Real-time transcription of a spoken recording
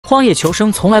荒野求生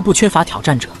从来不缺乏挑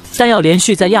战者，但要连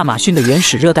续在亚马逊的原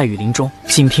始热带雨林中，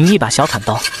仅凭一把小砍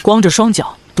刀，光着双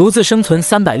脚，独自生存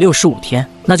365天，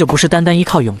那就不是单单依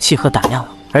靠勇气和胆量了。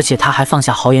而且他还放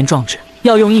下豪言壮志，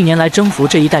要用1年来征服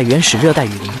这一带原始热带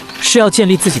雨林，是要建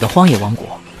立自己的荒野王国。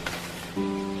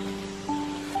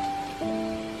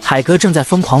海哥正在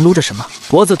疯狂撸着什么，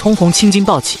脖子通红，青筋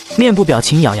暴起，面部表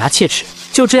情咬牙切齿，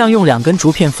就这样用2根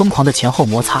竹片疯狂的前后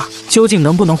摩擦，究竟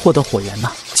能不能获得火源呢？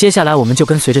接下来我们就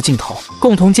跟随着镜头，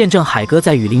共同见证海哥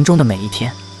在雨林中的每一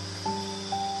天。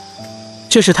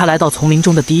这是他来到丛林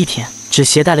中的第一天，只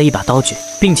携带了一把刀具，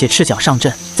并且赤脚上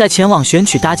阵。在前往选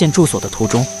取搭建住所的途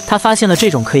中，他发现了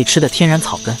这种可以吃的天然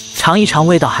草根，尝一尝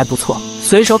味道还不错，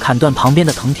随手砍断旁边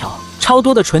的藤条，超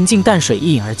多的纯净淡水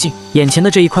一饮而尽。眼前的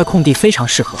这一块空地非常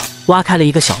适合，挖开了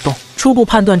一个小洞，初步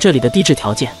判断这里的地质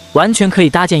条件完全可以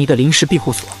搭建一个临时庇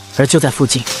护所。而就在附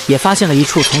近，也发现了一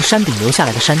处从山顶流下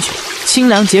来的山泉，清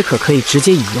凉解渴，可以直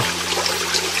接饮用。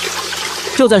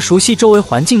就在熟悉周围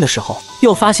环境的时候，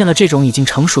又发现了这种已经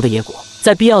成熟的野果，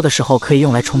在必要的时候可以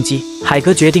用来充饥。海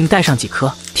哥决定带上几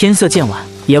颗。天色渐晚，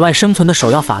野外生存的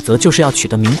首要法则就是要取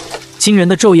得明火。惊人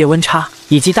的昼夜温差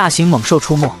以及大型猛兽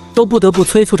出没，都不得不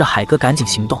催促着海哥赶紧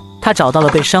行动。他找到了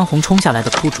被山洪冲下来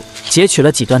的枯竹，截取了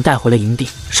几段带回了营地。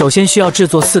首先需要制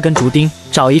作4根竹钉，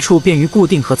找一处便于固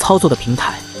定和操作的平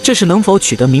台，这是能否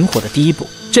取得明火的第一步。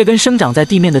这根生长在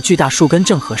地面的巨大树根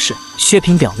正合适，削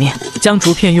平表面，将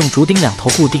竹片用竹钉2头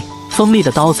固定。锋利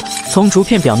的刀子从竹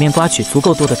片表面刮取足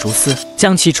够多的竹丝，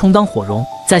将其充当火绒，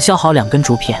再削好2根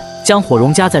竹片，将火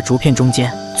绒夹在竹片中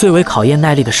间。最为考验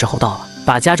耐力的时候到了，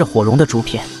把夹着火绒的竹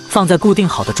片放在固定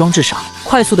好的装置上，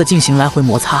快速地进行来回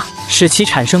摩擦，使其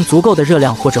产生足够的热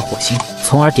量或者火星，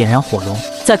从而点燃火绒。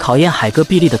在考验海哥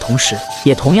臂力的同时，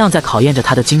也同样在考验着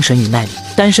他的精神与耐力。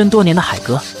单身多年的海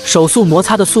哥，手速摩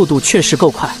擦的速度确实够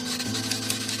快。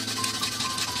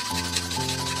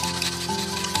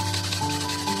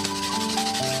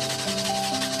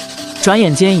转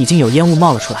眼间已经有烟雾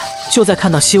冒了出来，就在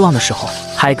看到希望的时候，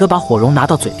海哥把火绒拿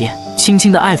到嘴边，轻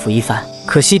轻地爱抚一番。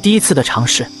可惜第一次的尝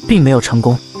试并没有成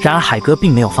功，然而海哥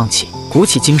并没有放弃，鼓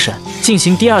起精神进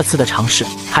行第2次的尝试。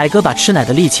海哥把吃奶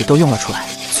的力气都用了出来。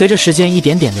随着时间一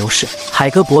点点流逝，海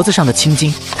哥脖子上的青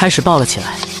筋开始爆了起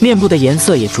来，面部的颜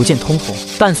色也逐渐通红。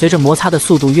伴随着摩擦的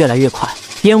速度越来越快，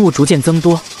烟雾逐渐增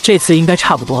多，这次应该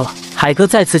差不多了。海哥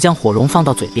再次将火绒放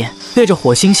到嘴边，对着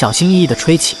火星小心翼翼地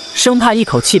吹起，生怕一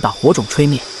口气把火种吹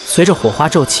灭。随着火花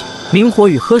骤起，明火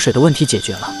与喝水的问题解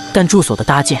决了，但住所的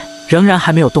搭建仍然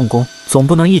还没有动工，总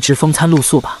不能一直风餐露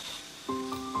宿吧。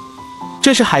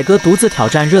这是海哥独自挑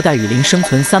战热带雨林生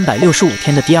存365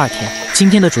天的第2天。今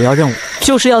天的主要任务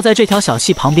就是要在这条小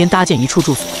溪旁边搭建一处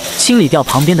住所，清理掉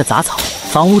旁边的杂草。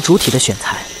房屋主体的选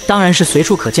材当然是随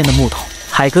处可见的木头。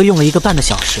海哥用了1个半的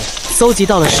小时，搜集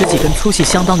到了10几根粗细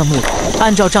相当的木头，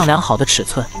按照丈量好的尺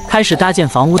寸，开始搭建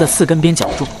房屋的4根边角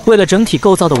柱。为了整体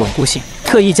构造的稳固性，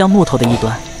特意将木头的一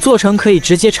端做成可以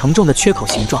直接承重的缺口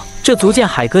形状，这足见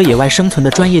海哥野外生存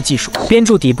的专业技术。边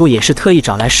柱底部也是特意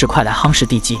找来石块来夯实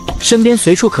地基，身边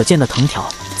随处可见的藤条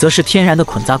则是天然的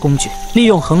捆扎工具，利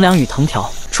用横梁与藤条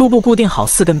初步固定好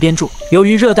4根边柱。由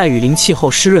于热带雨林气候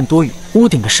湿润多雨，屋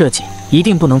顶的设计一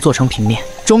定不能做成平面，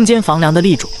中间房梁的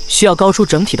立柱需要高出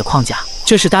整体的框架，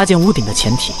这是搭建屋顶的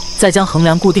前提。再将横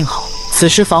梁固定好，此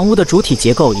时房屋的主体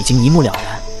结构已经一目了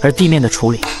然，而地面的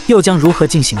处理又将如何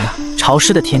进行呢？潮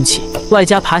湿的天气，外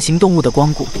加爬行动物的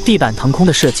光顾，地板腾空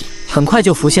的设计很快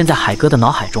就浮现在海哥的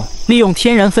脑海中。利用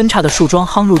天然分叉的树桩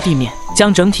夯入地面，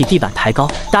将整体地板抬高，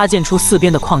搭建出4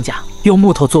边的框架，用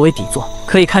木头作为底座。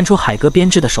可以看出海哥编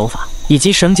织的手法以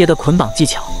及绳结的捆绑技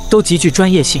巧都极具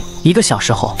专业性。1个小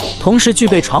时后，同时具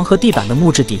备床和地板的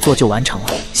木质底座就完成了。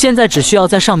现在只需要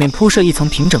在上面铺设一层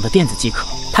平整的垫子即可。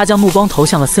他将目光投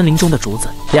向了森林中的竹子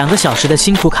，2个小时的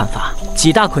辛苦砍伐，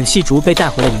几大捆细竹被带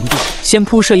回了营地。先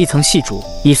铺设一层细竹，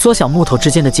以缩小木头之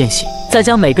间的间隙，再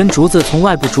将每根竹子从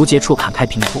外部竹节处砍开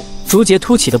平铺，竹节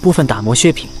凸起的部分打磨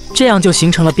削平，这样就形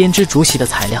成了编织竹席的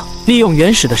材料。利用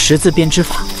原始的10字编织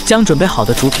法，将准备好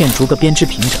的竹片逐个编织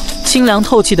平整，清凉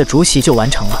透气的竹席就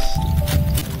完成了。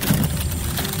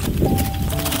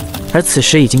而此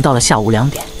时已经到了下午2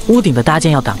点，屋顶的搭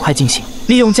建要赶快进行。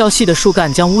利用较细的树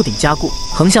干将屋顶加固，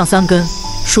横向3根，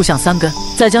竖向3根，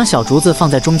再将小竹子放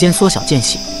在中间缩小间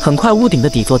隙，很快屋顶的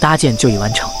底座搭建就已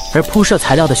完成。而铺设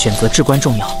材料的选择至关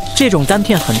重要，这种单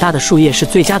片很大的树叶是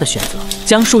最佳的选择。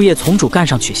将树叶从主干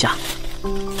上取下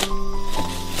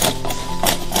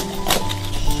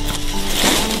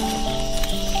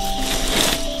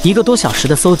，1个多小时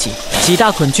的搜集，几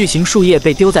大捆巨型树叶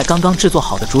被丢在刚刚制作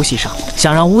好的竹席上，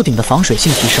想让屋顶的防水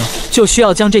性提升，就需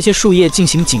要将这些树叶进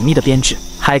行紧密的编制。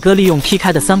海哥利用劈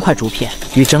开的3块竹片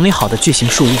与整理好的巨型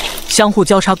树叶相互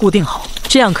交叉固定好，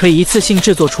这样可以一次性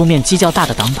制作出面积较大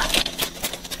的挡板。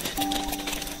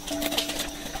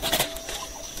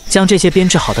将这些编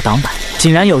制好的挡板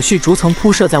井然有序逐层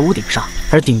铺设在屋顶上，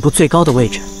而顶部最高的位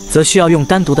置则需要用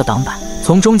单独的挡板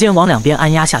从中间往两边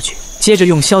按压下去，接着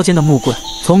用削尖的木棍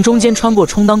从中间穿过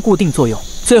充当固定作用，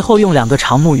最后用2个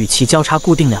长木与其交叉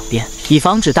固定两边，以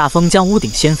防止大风将屋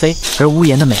顶掀飞。而屋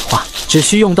檐的美化只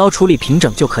需用刀处理平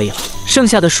整就可以了。剩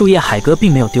下的树叶海哥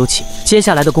并没有丢弃，接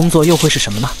下来的工作又会是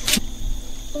什么呢？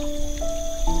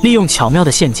利用巧妙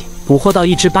的陷阱捕获到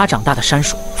一只巴掌大的山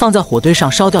鼠，放在火堆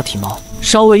上烧掉体毛，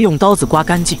稍微用刀子刮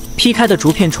干净，劈开的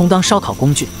竹片充当烧烤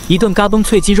工具，一顿嘎嘣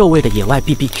脆鸡肉味的野外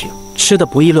BBQ， 吃得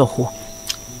不亦乐乎。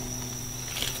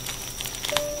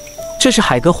这是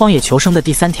海哥荒野求生的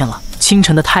第3天了，清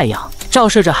晨的太阳照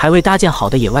射着还未搭建好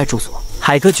的野外住所，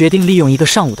海哥决定利用1个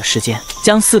上午的时间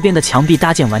将4边的墙壁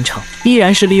搭建完成，依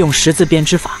然是利用10字编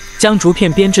织法，将竹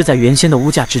片编制在原先的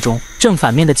屋架之中，正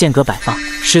反面的间隔摆放，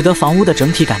使得房屋的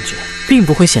整体感觉并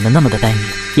不会显得那么的单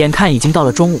一。眼看已经到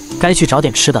了中午，该去找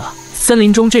点吃的了。森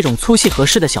林中这种粗细合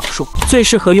适的小树最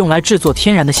适合用来制作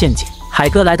天然的陷阱。海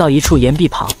哥来到一处岩壁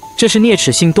旁，这是啮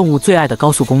齿性动物最爱的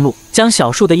高速公路，将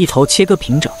小树的一头切割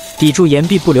平整，抵住岩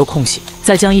壁不留空隙，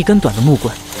再将一根短的木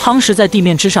棍夯实在地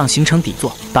面之上形成底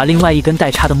座，把另外一根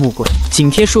带插的木棍紧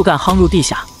贴树干夯入地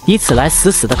下，以此来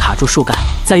死死地卡住树干，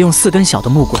再用4根小的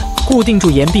木棍固定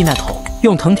住岩壁那头，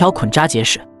用藤条捆扎结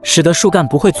实，使得树干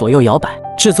不会左右摇摆。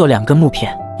制作2根木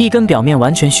片，一根表面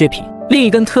完全削平，另一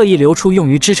根特意留出用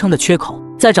于支撑的缺口，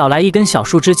再找来一根小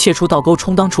树枝切出倒钩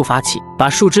充当触发器，把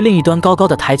树枝另一端高高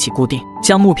的抬起固定，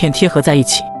将木片贴合在一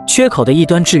起，缺口的一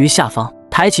端置于下方，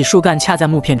抬起树干掐在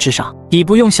木片之上，底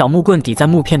部用小木棍抵在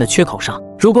木片的缺口上。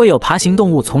如果有爬行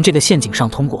动物从这个陷阱上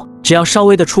通过，只要稍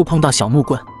微的触碰到小木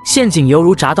棍，陷阱犹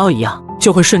如铡刀一样，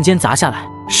就会瞬间砸下来，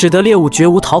使得猎物绝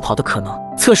无逃跑的可能。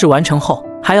测试完成后，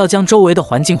还要将周围的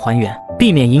环境还原，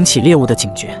避免引起猎物的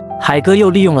警觉。海哥又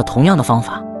利用了同样的方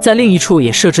法，在另一处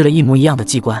也设置了一模一样的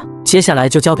机关，接下来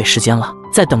就交给时间了。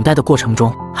在等待的过程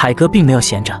中，海哥并没有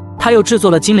闲着，他又制作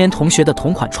了金莲同学的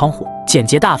同款窗户，简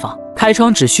洁大方，开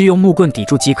窗只需用木棍抵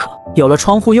住即可。有了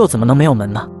窗户又怎么能没有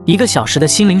门呢？1个小时的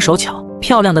心灵手巧，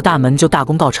漂亮的大门就大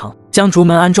功告成。将竹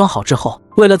门安装好之后，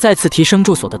为了再次提升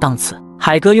住所的档次，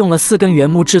海哥用了4根原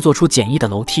木制作出简易的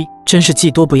楼梯，真是技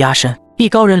多不压身，艺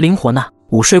高人灵活呢。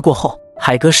午睡过后，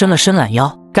海哥伸了伸懒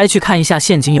腰，该去看一下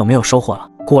陷阱有没有收获了。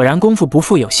果然功夫不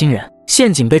负有心人，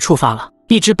陷阱被触发了，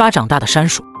一只巴掌大的山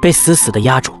鼠被死死地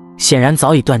压住，显然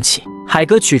早已断气。海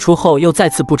哥取出后又再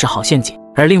次布置好陷阱，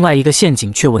而另外一个陷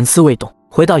阱却纹丝未动。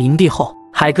回到营地后，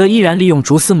海哥依然利用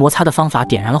竹丝摩擦的方法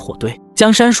点燃了火堆，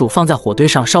将山鼠放在火堆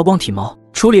上烧光体毛，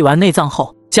处理完内脏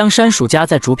后，将山鼠夹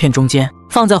在竹片中间，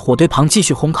放在火堆旁继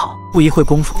续烘烤。不一会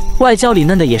功夫，外焦里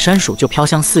嫩的野山鼠就飘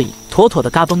香四溢，妥妥的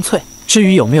嘎嘣脆。至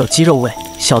于有没有鸡肉味，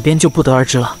小编就不得而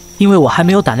知了，因为我还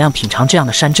没有胆量品尝这样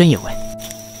的山珍野味。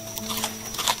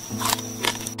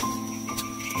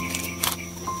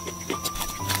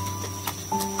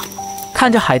看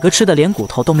着海哥吃的连骨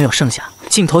头都没有剩下，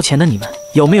镜头前的你们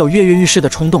有没有跃跃欲试的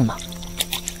冲动呢？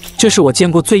这是我见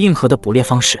过最硬核的捕猎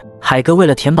方式。海哥为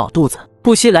了填饱肚子，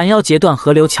不惜拦腰截断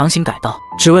河流强行改道，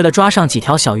只为了抓上几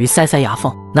条小鱼塞牙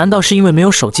缝。难道是因为没有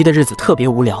手机的日子特别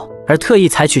无聊，而特意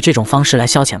采取这种方式来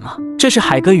消遣吗？这是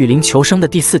海哥雨林求生的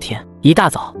第4天，一大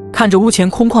早看着屋前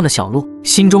空旷的小路，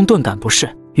心中顿感不适，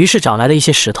于是找来了一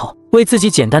些石头，为自己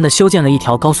简单的修建了一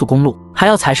条高速公路，还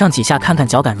要踩上几下看看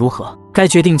脚感如何。该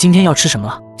决定今天要吃什么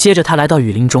了。接着他来到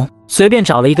雨林中，随便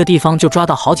找了一个地方就抓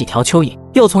到好几条蚯蚓，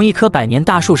又从一棵百年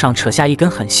大树上扯下一根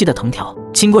很细的藤条，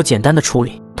经过简单的处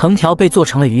理，藤条被做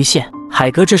成了鱼线。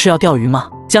海哥这是要钓鱼吗？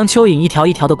将蚯蚓一条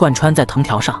一条的贯穿在藤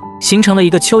条上，形成了一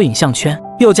个蚯蚓项圈，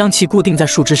又将其固定在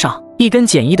树枝上，一根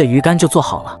简易的鱼竿就做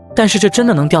好了。但是这真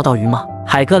的能钓到鱼吗？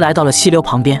海哥来到了溪流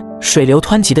旁边，水流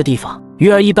湍急的地方，鱼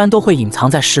儿一般都会隐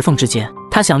藏在石缝之间。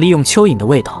他想利用蚯蚓的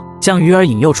味道将鱼儿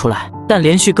引诱出来，但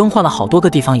连续更换了好多个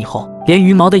地方以后，连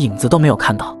鱼毛的影子都没有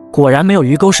看到。果然没有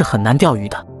鱼钩是很难钓鱼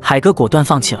的，海哥果断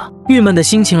放弃了。郁闷的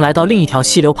心情来到另一条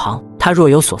溪流旁，他若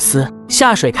有所思，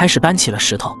下水开始搬起了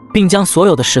石头，并将所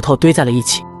有的石头堆在了一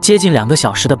起。接近2个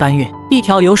小时的搬运，一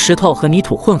条由石头和泥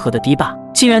土混合的堤坝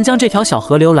竟然将这条小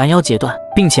河流拦腰截断，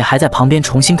并且还在旁边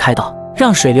重新开道，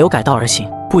让水流改道而行。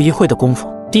不一会的功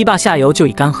夫，堤坝下游就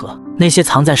已干涸，那些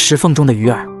藏在石缝中的鱼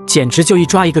儿简直就一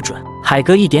抓一个准。海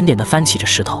哥一点点地翻起着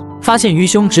石头，发现鱼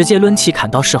兄直接抡起砍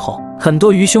刀事后，很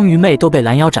多鱼兄鱼妹都被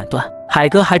拦腰斩断。海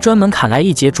哥还专门砍来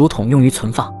一节竹筒用于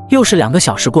存放。又是2个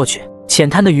小时过去，浅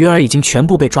滩的鱼儿已经全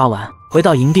部被抓完。回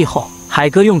到营地后，海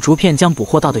哥用竹片将捕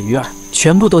获到的鱼儿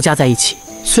全部都加在一起。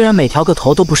虽然每条个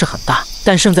头都不是很大，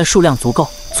但胜在数量足够，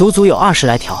足足有20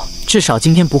来条，至少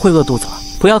今天不会饿肚子了。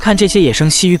不要看这些野生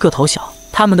溪鱼个头小，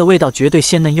它们的味道绝对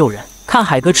鲜嫩诱人，看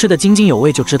海哥吃得津津有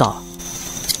味就知道了。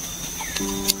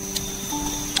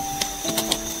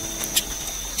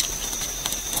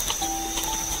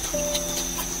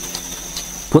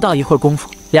不到一会儿功夫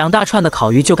，2大串的烤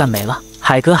鱼就干没了。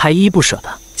海哥还依依不舍地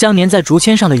将粘在竹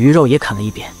签上的鱼肉也啃了一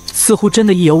遍，似乎真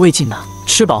的意犹未尽呢。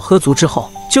吃饱喝足之后，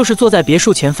就是坐在别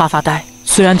墅前发发呆。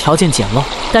虽然条件简陋，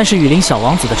但是雨林小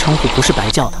王子的称呼不是白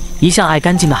叫的。一向爱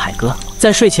干净的海哥，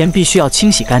在睡前必须要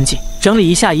清洗干净，整理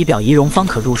一下仪表仪容方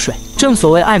可入睡。正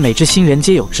所谓爱美之心，人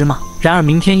皆有之嘛。然而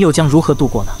明天又将如何度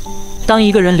过呢？当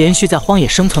一个人连续在荒野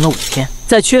生存了5天，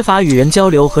在缺乏与人交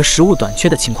流和食物短缺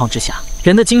的情况之下，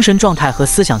人的精神状态和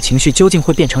思想情绪究竟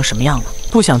会变成什么样呢？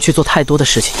不想去做太多的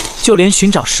事情，就连寻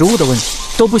找食物的问题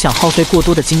都不想耗费过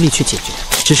多的精力去解决，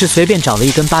只是随便找了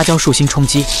一根芭蕉树心充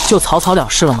饥，就草草了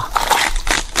事了吗？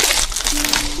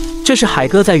这是海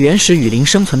哥在原始雨林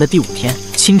生存的第5天，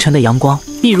清晨的阳光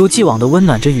一如既往地温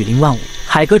暖着雨林万物。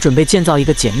海哥准备建造一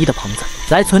个简易的棚子，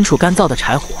来存储干燥的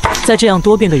柴火。在这样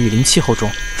多变的雨林气候中，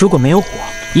如果没有火，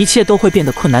一切都会变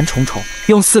得困难重重。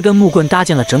用4根木棍搭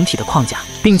建了整体的框架，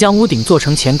并将屋顶做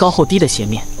成前高后低的斜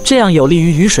面，这样有利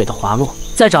于雨水的滑落。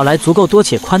再找来足够多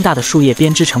且宽大的树叶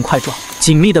编织成块状，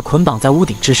紧密地捆绑在屋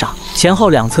顶之上，前后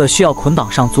2侧需要捆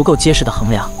绑上足够结实的横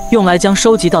梁，用来将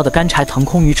收集到的干柴腾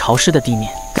空于潮湿的地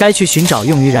面。该去寻找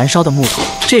用于燃烧的木头，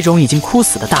这种已经枯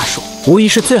死的大树无疑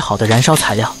是最好的燃烧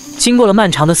材料。经过了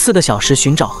漫长的4个小时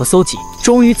寻找和搜集，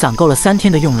终于攒够了3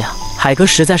天的用量。海哥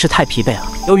实在是太疲惫了，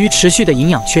由于持续的营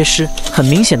养缺失，很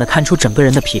明显的看出整个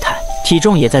人的疲态，体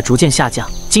重也在逐渐下降。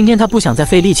今天他不想再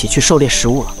费力气去狩猎食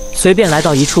物了，随便来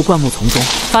到一处灌木丛中，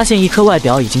发现一棵外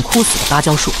表已经枯死的芭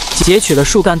蕉树，截取了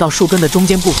树干到树根的中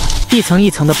间部分，一层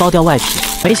一层的剥掉外皮。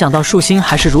没想到树心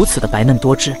还是如此的白嫩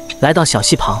多汁。来到小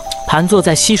溪旁，盘坐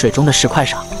在溪水中的石块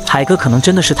上，海哥可能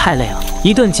真的是太累了，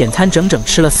一顿简餐整整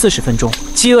吃了40分钟，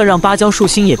饥饿让芭蕉树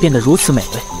心也变得如此美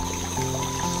味。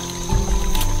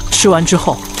吃完之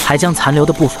后，还将残留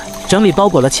的部分整理包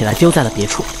裹了起来，丢在了别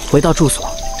处。回到住所，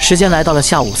时间来到了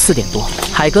下午4点多，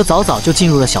海哥早早就进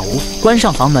入了小屋，关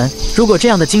上房门。如果这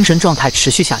样的精神状态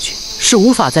持续下去，是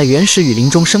无法在原始雨林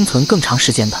中生存更长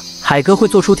时间的。海哥会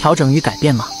做出调整与改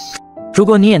变吗？如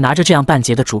果你也拿着这样半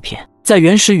截的竹片，在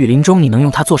原始雨林中，你能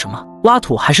用它做什么？挖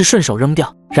土还是顺手扔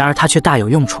掉？然而它却大有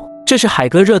用处。这是海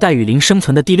哥热带雨林生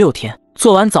存的第6天，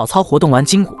做完早操，活动完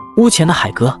筋骨，屋前的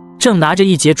海哥正拿着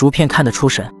一截竹片看得出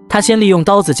神。他先利用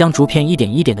刀子将竹片一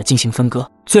点一点地进行分割，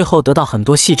最后得到很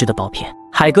多细致的薄片。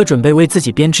海哥准备为自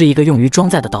己编织一个用于装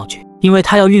载的道具，因为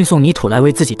他要运送泥土来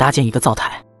为自己搭建一个灶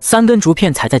台。3根竹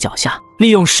片踩在脚下，利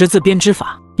用十字编织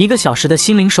法，1个小时的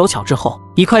心灵手巧之后，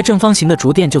一块正方形的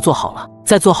竹垫就做好了。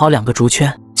再做好2个竹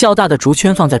圈，较大的竹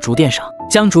圈放在竹垫上，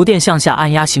将竹垫向下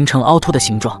按压，形成凹凸的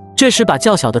形状。这时把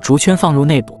较小的竹圈放入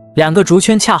内部，2个竹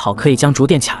圈恰好可以将竹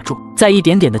垫卡住，再一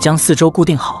点点地将4周固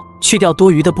定好，去掉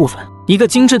多余的部分。一个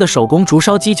精致的手工竹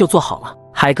烧机就做好了。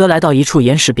海哥来到一处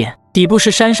岩石边，底部是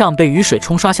山上被雨水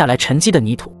冲刷下来沉积的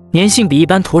泥土，粘性比一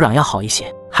般土壤要好一些。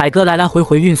海哥来来回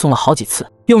回运送了好几次，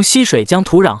用溪水将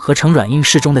土壤合成软硬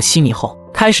适中的稀泥后，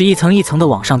开始一层一层的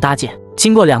往上搭建。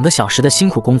经过2个小时的辛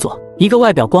苦工作，一个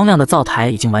外表光亮的灶台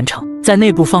已经完成，在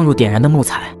内部放入点燃的木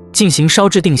材，进行烧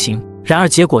制定型。然而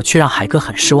结果却让海哥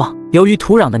很失望，由于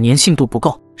土壤的粘性度不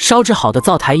够，烧制好的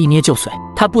灶台一捏就碎。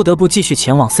他不得不继续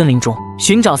前往森林中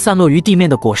寻找散落于地面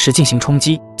的果实进行冲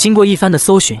击。经过一番的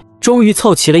搜寻，终于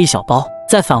凑齐了一小包。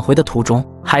在返回的途中，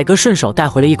海哥顺手带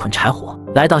回了一捆柴火，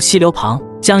来到溪流旁，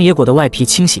将野果的外皮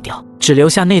清洗掉，只留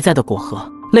下内在的果核，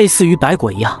类似于白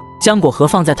果一样。将果核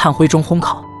放在炭灰中烘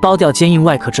烤，剥掉坚硬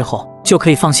外壳之后，就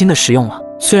可以放心的食用了。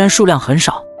虽然数量很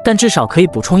少，但至少可以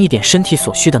补充一点身体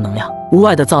所需的能量。屋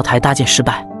外的灶台搭建失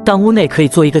败，但屋内可以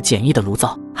做一个简易的炉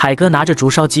灶。海哥拿着竹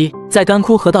烧机，在干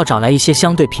枯河道找来一些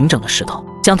相对平整的石头，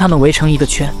将它们围成一个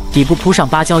圈，底部铺上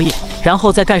芭蕉叶，然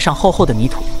后再盖上厚厚的泥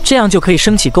土，这样就可以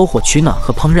升起篝火取暖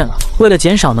和烹饪了。为了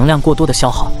减少能量过多的消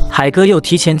耗，海哥又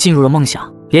提前进入了梦想。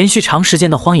连续长时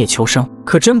间的荒野求生，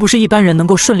可真不是一般人能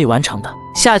够顺利完成的。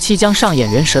下期将上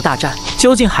演人蛇大战，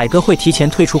究竟海哥会提前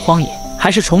退出荒野，还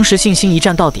是重拾信心一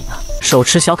战到底呢？手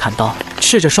持小砍刀，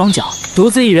赤着双脚，独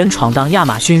自一人闯荡亚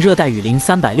马逊热带雨林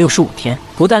365天，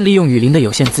不但利用雨林的有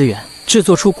限资源制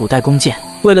作出古代弓箭，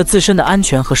为了自身的安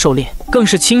全和狩猎，更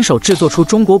是亲手制作出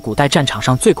中国古代战场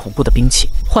上最恐怖的兵器。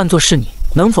换作是你，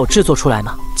能否制作出来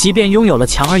呢？即便拥有了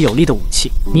强而有力的武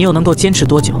器，你又能够坚持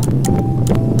多久？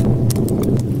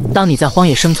当你在荒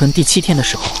野生存第7天的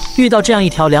时候，遇到这样一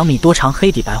条2米多长、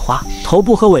黑底白花、头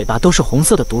部和尾巴都是红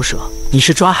色的毒蛇，你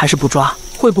是抓还是不抓？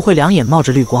会不会两眼冒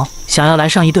着绿光，想要来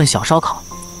上一顿小烧烤？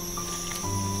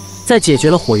在解决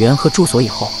了火源和住所以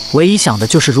后，唯一想的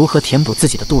就是如何填补自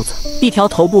己的肚子。一条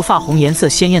头部发红、颜色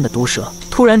鲜艳的毒蛇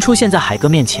突然出现在海哥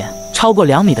面前，超过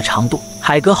2米的长度。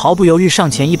海哥毫不犹豫上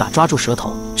前一把抓住蛇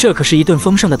头，这可是一顿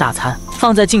丰盛的大餐，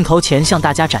放在镜头前向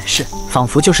大家展示，仿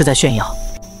佛就是在炫耀。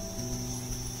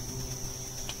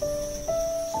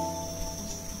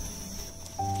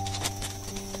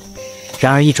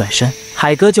然而一转身，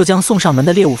海哥就将送上门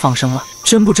的猎物放生了。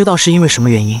真不知道是因为什么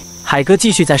原因，海哥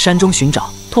继续在山中寻找。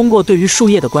通过对于树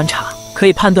叶的观察，可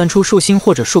以判断出树心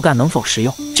或者树干能否食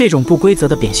用。这种不规则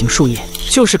的扁形树叶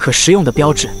就是可食用的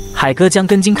标志。海哥将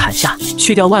根茎砍下，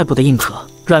去掉外部的硬壳，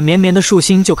软绵绵的树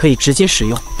心就可以直接食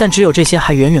用。但只有这些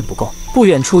还远远不够。不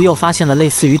远处又发现了类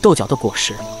似于豆角的果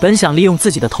实，本想利用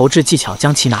自己的投掷技巧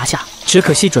将其拿下，只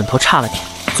可惜准头差了点，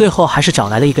最后还是找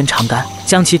来了一根长杆，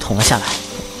将其捅了下来。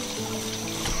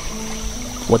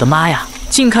我的妈呀！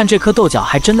近看这颗豆角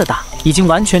还真的大，已经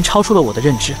完全超出了我的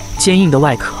认知。坚硬的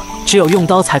外壳，只有用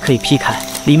刀才可以劈开，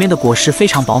里面的果实非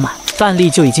常饱满，半粒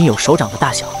就已经有手掌的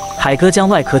大小。海哥将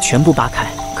外壳全部扒开，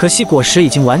可惜果实已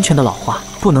经完全的老化，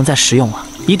不能再食用了。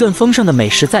一顿丰盛的美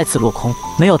食再次落空，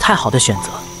没有太好的选择，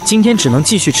今天只能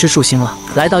继续吃树心了。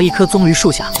来到一棵棕榈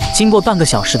树下，经过半个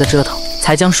小时的折腾，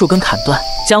才将树根砍断，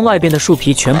将外边的树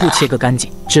皮全部切割干净，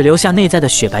只留下内在的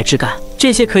雪白枝干，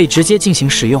这些可以直接进行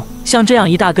食用。像这样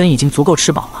一大根已经足够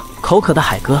吃饱了。口渴的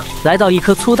海哥来到一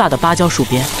棵粗大的芭蕉树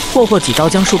边，霍几刀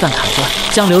将树干砍断，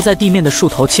将留在地面的树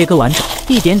头切割完整，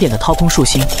一点点的掏空树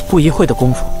心，不一会的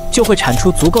功夫就会产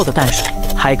出足够的淡水。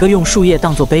海哥用树叶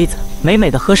当作杯子，美美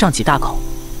的喝上几大口。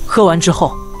喝完之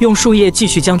后，用树叶继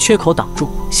续将缺口挡住，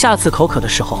下次口渴的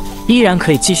时候依然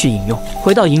可以继续饮用。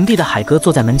回到营地的海哥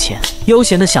坐在门前，悠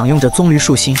闲地享用着棕榈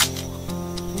树心。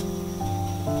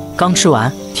刚吃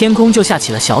完，天空就下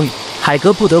起了小雨，海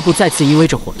哥不得不再次依偎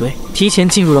着火堆，提前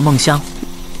进入了梦乡。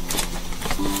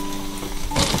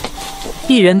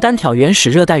一人单挑原始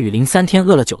热带雨林3天，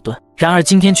饿了9顿，然而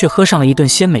今天却喝上了一顿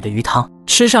鲜美的鱼汤，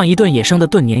吃上一顿野生的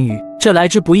炖鲶鱼。这来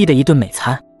之不易的一顿美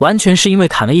餐，完全是因为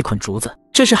砍了一捆竹子。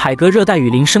这是海哥热带雨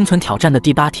林生存挑战的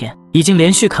第8天，已经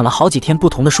连续啃了好几天不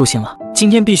同的树心了。今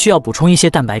天必须要补充一些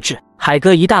蛋白质。海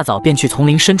哥一大早便去丛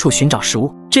林深处寻找食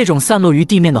物，这种散落于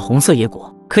地面的红色野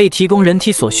果可以提供人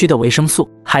体所需的维生素。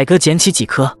海哥捡起几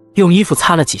颗，用衣服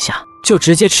擦了几下，就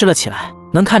直接吃了起来。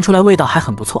能看出来味道还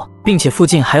很不错，并且附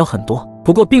近还有很多，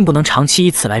不过并不能长期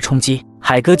以此来充饥。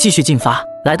海哥继续进发，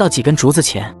来到几根竹子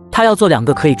前，他要做2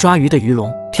个可以抓鱼的鱼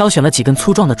笼，挑选了几根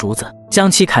粗壮的竹子，将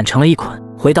其砍成了一捆。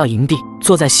回到营地，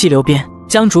坐在溪流边，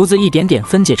将竹子一点点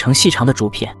分解成细长的竹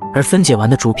片，而分解完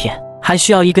的竹片还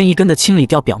需要一根一根的清理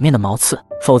掉表面的毛刺，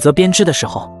否则编织的时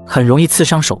候很容易刺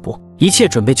伤手部。一切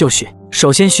准备就绪，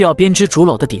首先需要编织竹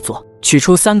篓的底座，取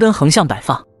出3根横向摆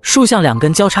放，竖向2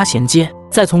根交叉衔接，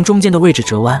再从中间的位置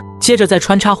折弯，接着再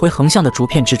穿插回横向的竹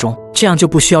片之中，这样就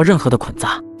不需要任何的捆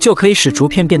扎，就可以使竹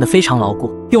片变得非常牢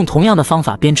固。用同样的方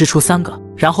法编织出3个，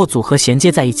然后组合衔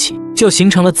接在一起，就形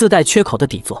成了自带缺口的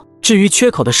底座。至于缺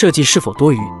口的设计是否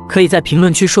多余，可以在评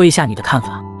论区说一下你的看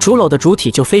法。竹篓的主体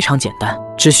就非常简单，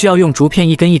只需要用竹片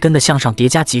一根一根的向上叠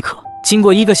加即可。经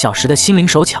过1个小时的心灵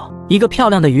手巧，一个漂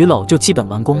亮的鱼篓就基本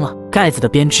完工了。盖子的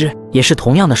编织也是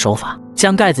同样的手法，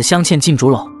将盖子镶嵌进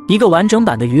竹篓，一个完整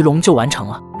版的鱼笼就完成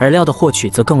了。饵料的获取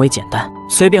则更为简单，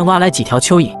随便挖来几条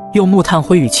蚯蚓，用木炭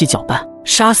灰与其搅拌，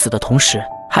杀死的同时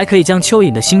还可以将蚯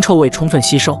蚓的腥臭味充分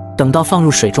吸收。等到放入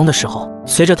水中的时候，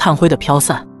随着炭灰的飘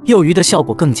散，诱鱼的效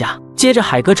果更佳。接着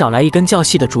海哥找来一根较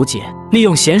细的竹节，利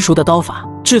用娴熟的刀法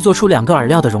制作出2个饵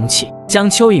料的容器，将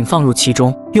蚯蚓放入其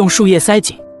中，用树叶塞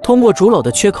紧，通过竹篓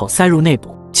的缺口塞入内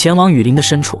部，前往雨林的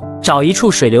深处，找一处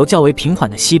水流较为平缓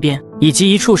的溪边，以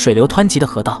及一处水流湍急的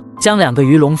河道，将2个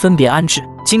鱼笼分别安置。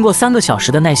经过3个小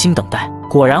时的耐心等待，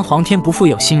果然皇天不负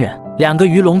有心人，2个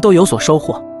鱼笼都有所收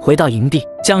获。回到营地，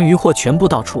将鱼货全部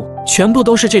倒出，全部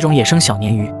都是这种野生小鲶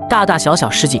鱼，大大小小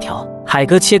10几条。海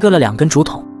哥切割了2根竹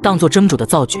筒，当做蒸煮的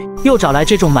灶具，又找来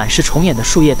这种满是虫眼的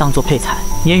树叶当做配材。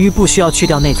鲶鱼不需要去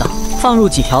掉内脏，放入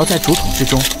几条在竹筒之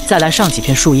中，再来上几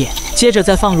片树叶，接着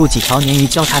再放入几条鲶鱼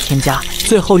交叉添加，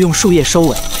最后用树叶收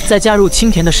尾，再加入清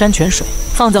甜的山泉水，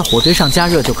放在火堆上加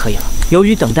热就可以了。由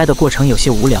于等待的过程有些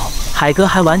无聊，海哥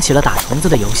还玩起了打虫子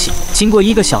的游戏。经过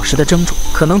1个小时的蒸煮，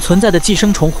可能存在的寄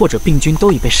生虫或者病菌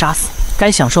都已被杀死，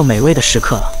该享受美味的时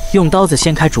刻了。用刀子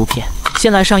掀开竹片，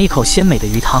先来上一口鲜美的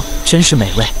鱼汤，真是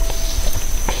美味。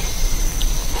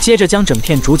接着将整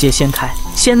片竹节掀开，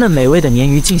鲜嫩美味的鲶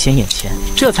鱼尽显眼前，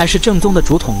这才是正宗的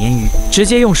竹筒鲶鱼，直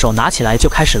接用手拿起来就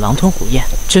开始狼吞虎咽，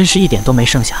真是一点都没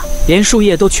剩下，连树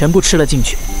叶都全部吃了进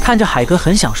去。看着海哥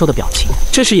很享受的表情，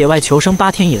这是野外求生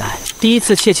8天以来第一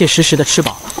次切切实实的吃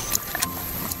饱了。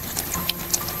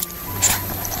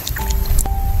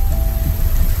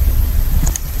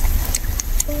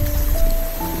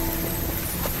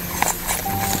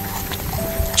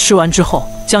吃完之后，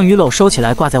将鱼篓收起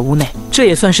来挂在屋内，这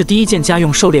也算是第一件家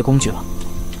用狩猎工具了。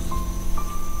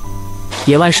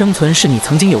野外生存是你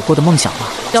曾经有过的梦想吗？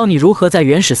教你如何在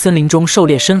原始森林中狩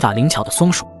猎身法灵巧的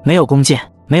松鼠，没有弓箭，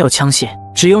没有枪械，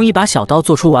只用一把小刀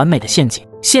做出完美的陷阱。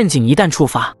陷阱一旦触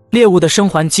发，猎物的生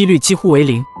还几率几乎为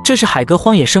0。这是海哥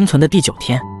荒野生存的第9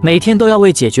天，每天都要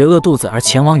为解决饿肚子而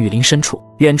前往雨林深处。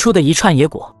远处的一串野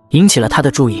果引起了他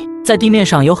的注意，在地面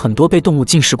上有很多被动物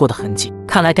进食过的痕迹，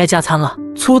看来该加餐了。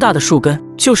粗大的树根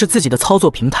就是自己的操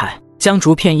作平台，将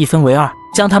竹片一分为2，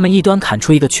将它们一端砍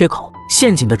出一个缺口，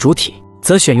陷阱的主体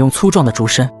则选用粗壮的竹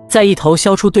身，在一头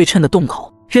削出对称的洞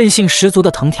口，韧性十足的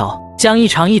藤条将一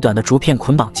长一短的竹片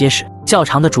捆绑结实，较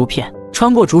长的竹片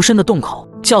穿过竹身的洞口，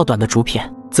较短的竹片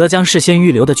则将事先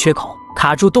预留的缺口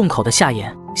卡住洞口的下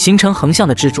沿，形成横向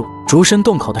的支柱。竹身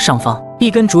洞口的上方，一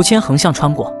根竹签横向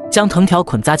穿过，将藤条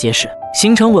捆扎结实，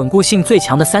形成稳固性最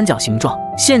强的三角形状。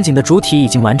陷阱的主体已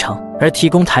经完成，而提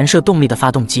供弹射动力的发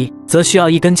动机则需要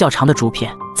一根较长的竹片，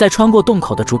在穿过洞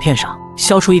口的竹片上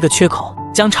削出一个缺口，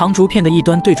将长竹片的一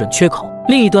端对准缺口，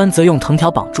另一端则用藤条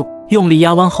绑住，用力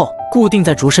压弯后固定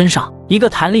在竹身上，一个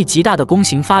弹力极大的弓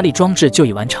形发力装置就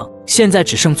已完成。现在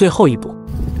只剩最后一步。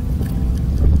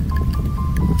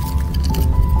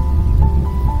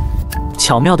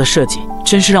巧妙的设计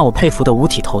真是让我佩服得五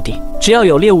体投地。只要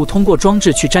有猎物通过装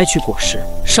置去摘取果实，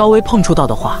稍微碰触到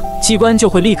的话，机关就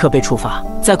会立刻被触发，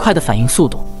再快的反应速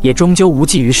度也终究无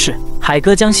济于事。海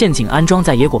哥将陷阱安装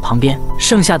在野果旁边，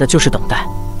剩下的就是等待。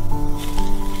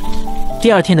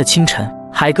第2天的清晨，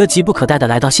海哥急不可待地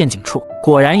来到陷阱处，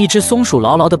果然一只松鼠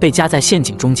牢牢地被夹在陷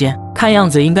阱中间，看样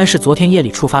子应该是昨天夜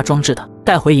里触发装置的。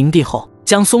带回营地后，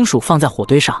将松鼠放在火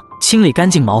堆上，清理干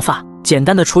净毛发，简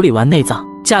单的处理完内脏，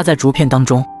架在竹片当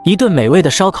中。一顿美味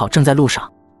的烧烤正在路上。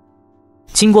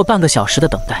经过半个小时的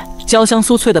等待，焦香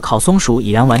酥脆的烤松鼠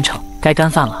已然完成，该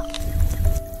干饭了。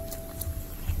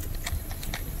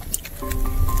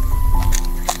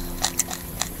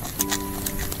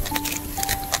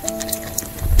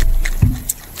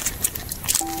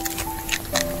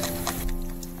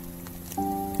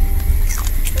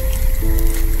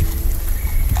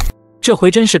这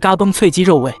回真是嘎嘣脆鸡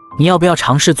肉味，你要不要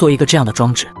尝试做一个这样的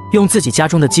装置，用自己家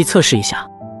中的鸡测试一下？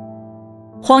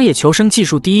荒野求生技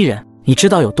术第一人，你知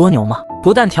道有多牛吗？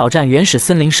不但挑战原始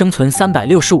森林生存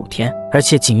365天，而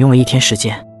且仅用了1天时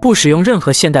间，不使用任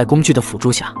何现代工具的辅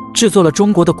助下，制作了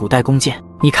中国的古代弓箭。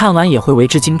你看完也会为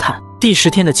之惊叹。第10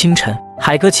天的清晨，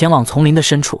海哥前往丛林的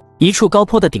深处，一处高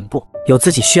坡的顶部，有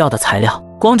自己需要的材料，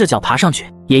光着脚爬上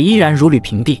去，也依然如履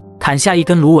平地。砍下一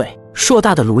根芦苇，硕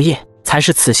大的芦叶才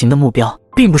是此行的目标，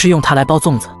并不是用它来包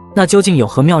粽子，那究竟有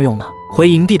何妙用呢？回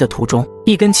营地的途中，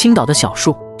一根倾倒的小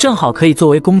树正好可以作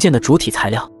为弓箭的主体材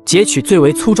料，截取最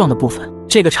为粗壮的部分，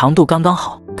这个长度刚刚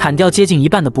好，砍掉接近1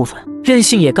半的部分，韧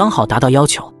性也刚好达到要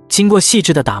求。经过细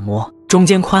致的打磨，中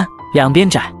间宽，两边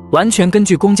窄，完全根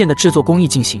据弓箭的制作工艺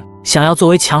进行。想要作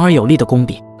为强而有力的弓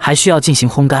臂，还需要进行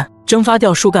烘干，蒸发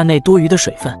掉树干内多余的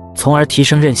水分，从而提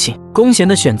升韧性。弓弦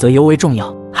的选择尤为重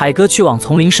要。海哥去往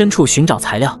丛林深处寻找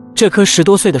材料。这棵10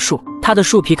多岁的树，它的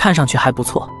树皮看上去还不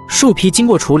错，树皮经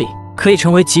过处理，可以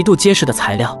成为极度结实的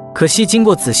材料。可惜经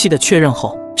过仔细的确认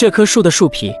后，这棵树的树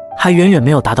皮还远远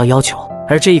没有达到要求。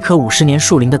而这一棵50年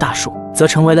树龄的大树，则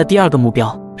成为了第2个目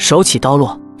标。手起刀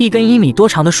落，一根1米多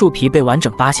长的树皮被完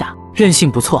整扒下，韧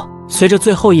性不错。随着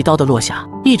最后一刀的落下，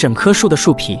一整棵树的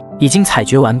树皮已经采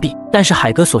掘完毕。但是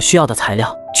海哥所需要的材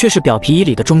料却是表皮衣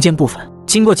里的中间部分。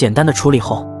经过简单的处理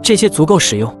后，这些足够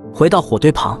使用。回到火堆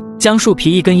旁，将树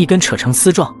皮一根一根扯成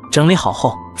丝状，整理好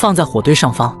后放在火堆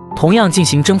上方，同样进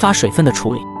行蒸发水分的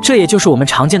处理。这也就是我们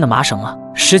常见的麻绳了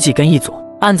，10几根一组，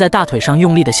按在大腿上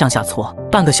用力的向下搓。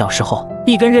半个小时后，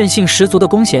一根韧性十足的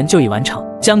弓弦就已完成。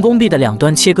将弓臂的2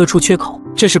端切割出缺口，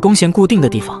这是弓弦固定的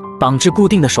地方。绑制固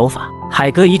定的手法，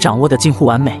海哥已掌握的近乎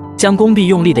完美。将弓臂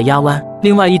用力的压弯，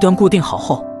另外一端固定好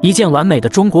后，一件完美的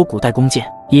中国古代弓箭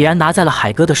已然拿在了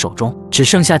海哥的手中，只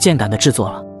剩下箭杆的制作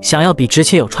了。想要比直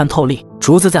切有穿透力，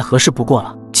竹子再合适不过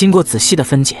了。经过仔细的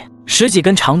分解，10几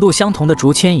根长度相同的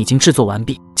竹签已经制作完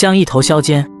毕。将一头削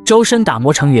尖，周身打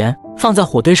磨成圆，放在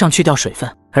火堆上去掉水分。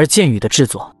而箭羽的制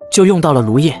作就用到了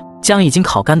芦叶，将已经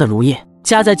烤干的芦叶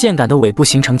夹在箭杆的尾部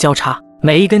形成交叉，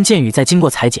每一根箭羽在经过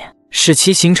裁剪使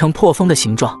其形成破风的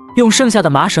形状。用剩下的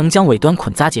麻绳将尾端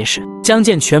捆扎结实，将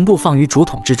箭全部放于竹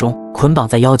筒之中，捆绑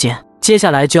在腰间。接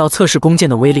下来就要测试弓箭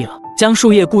的威力了。将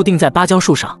树叶固定在芭蕉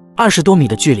树上，20多米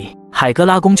的距离，海哥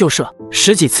拉弓就射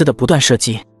，10几次的不断射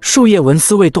击，树叶纹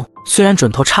丝未动。虽然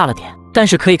准头差了点，但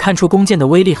是可以看出弓箭的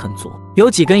威力很足，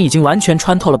有几根已经完全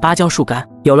穿透了芭蕉树干。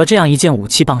有了这样一件武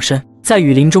器傍身，在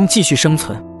雨林中继续生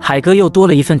存，海哥又多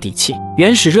了一份底气。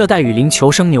原始热带雨林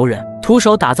求生牛人徒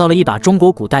手打造了一把中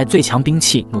国古代最强兵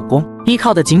器弩弓，依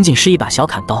靠的仅仅是一把小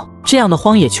砍刀。这样的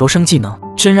荒野求生技能，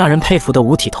真让人佩服得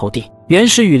五体投地。原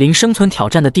始雨林生存挑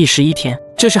战的第11天，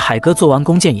这是海哥做完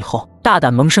弓箭以后大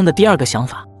胆萌生的第2个想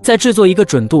法。再制作一个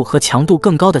准度和强度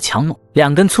更高的强弩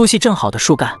，2根粗细正好的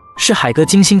树干是海哥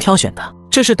精心挑选的，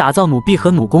这是打造弩臂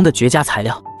和弩弓的绝佳材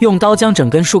料。用刀将整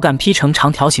根树干劈成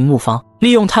长条形木方，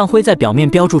利用炭灰在表面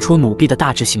标注出弩臂的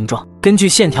大致形状，根据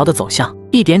线条的走向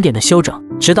一点点的修整，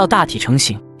直到大体成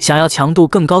型。想要强度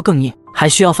更高更硬，还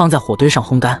需要放在火堆上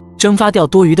烘干，蒸发掉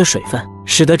多余的水分，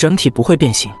使得整体不会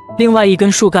变形。另外一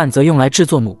根树干则用来制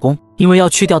作弩弓，因为要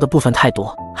去掉的部分太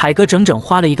多，海哥整整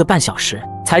花了1个半小时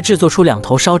才制作出2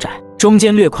头稍窄、中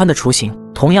间略宽的雏形，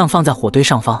同样放在火堆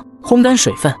上方烘干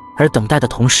水分。而等待的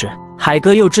同时，海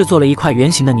哥又制作了一块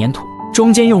圆形的粘土，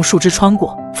中间用树枝穿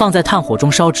过，放在炭火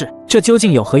中烧制。这究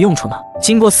竟有何用处呢？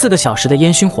经过4个小时的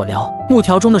烟熏火燎，木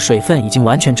条中的水分已经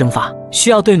完全蒸发，需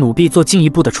要对弩臂做进一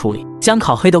步的处理，将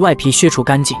烤黑的外皮削除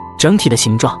干净，整体的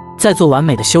形状再做完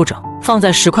美的修整。放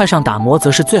在石块上打磨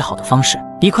则是最好的方式。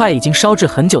一块已经烧制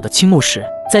很久的青木石，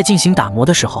在进行打磨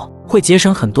的时候会节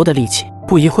省很多的力气，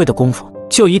不一会的功夫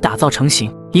就已打造成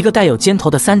型。一个带有尖头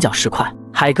的3角石块，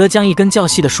海哥将一根较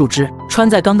细的树枝穿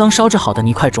在刚刚烧制好的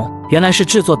泥块中，原来是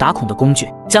制作打孔的工具。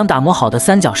将打磨好的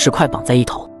3角石块绑在一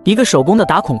头，一个手工的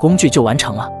打孔工具就完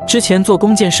成了。之前做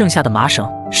弓箭剩下的麻绳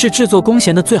是制作弓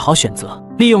弦的最好选择，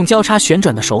利用交叉旋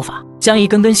转的手法，将一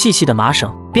根根细细的麻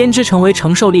绳编织成为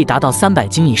承受力达到300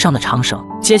斤以上的长绳。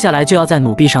接下来就要在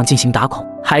弩臂上进行打孔。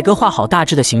海哥画好大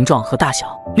致的形状和大小，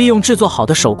利用制作好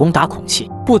的手工打孔器，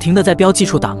不停地在标记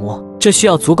处打磨，这需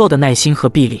要足够的耐心和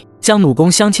臂力。将弩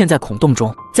弓镶嵌在孔洞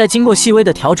中，再经过细微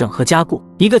的调整和加固，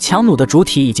一个强弩的主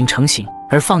体已经成型。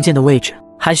而放箭的位置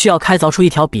还需要开凿出一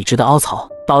条笔直的凹槽，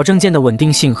保证箭的稳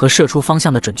定性和射出方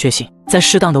向的准确性。在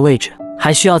适当的位置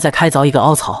还需要再开凿一个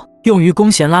凹槽，用于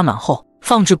弓弦拉满后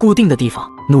放置固定的地方。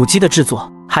弩机的制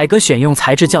作，海哥选用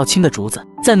材质较轻的竹子，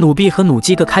在弩臂和弩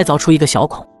机各开凿出一个小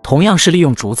孔，同样是利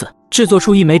用竹子制作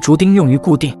出1枚竹钉用于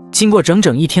固定。经过整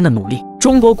整1天的努力，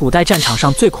中国古代战场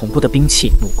上最恐怖的兵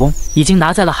器弩弓已经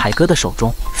拿在了海哥的手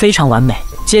中，非常完美。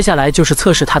接下来就是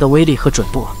测试它的威力和准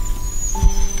度了。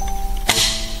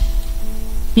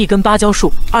一根芭蕉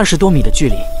树，20多米的距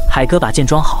离，海哥把箭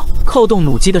装好，扣动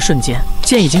弩机的瞬间，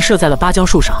箭已经射在了芭蕉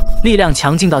树上，力量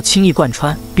强劲到轻易贯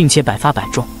穿，并且百发百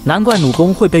中。难怪弩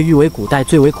弓会被誉为古代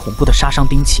最为恐怖的杀伤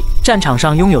兵器。战场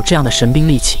上拥有这样的神兵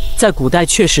利器，在古代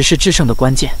确实是制胜的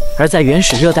关键。而在原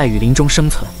始热带雨林中生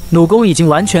存，弩弓已经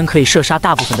完全可以射杀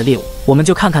大部分的猎物。我们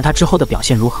就看看它之后的表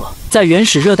现如何。在原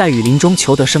始热带雨林中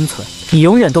求得生存，你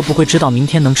永远都不会知道明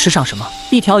天能吃上什么。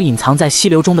一条隐藏在溪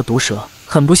流中的毒蛇，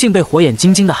很不幸被火眼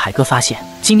金睛的海哥发现。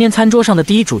今天餐桌上的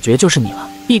第一主角就是你了。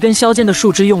一根削尖的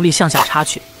树枝用力向下插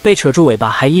去，被扯住尾巴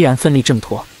还依然奋力挣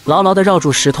脱，牢牢地绕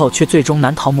住石头，却最终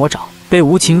难逃魔爪，被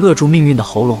无情扼住命运的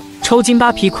喉咙。抽筋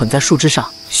扒皮捆在树枝上，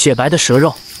雪白的蛇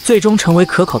肉最终成为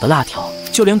可口的辣条，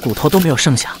就连骨头都没有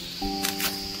剩下。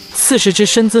40只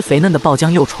身姿肥嫩的爆浆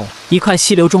幼虫，一块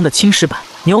溪流中的青石板，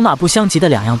牛马不相及的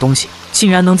2样东西，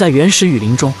竟然能在原始雨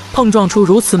林中碰撞出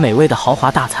如此美味的豪华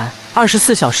大餐。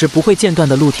24小时不会间断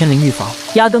的露天淋浴房，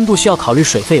压根不需要考虑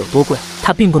水费有多贵，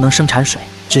它并不能生产水，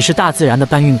只是大自然的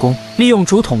搬运工，利用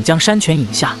竹筒将山泉引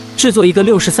下，制作一个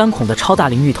63孔的超大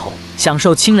淋浴头，享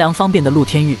受清凉方便的露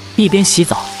天浴，一边洗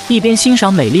澡一边欣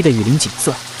赏美丽的雨林景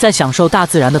色。在享受大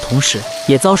自然的同时，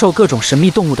也遭受各种神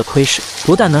秘动物的窥视，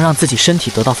不但能让自己身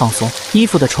体得到放松，衣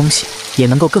服的冲洗也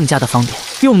能够更加的方便。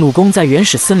用弩弓在原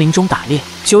始森林中打猎，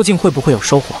究竟会不会有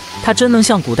收获？它真能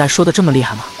像古代说的这么厉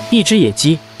害吗？一只野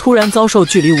鸡突然遭受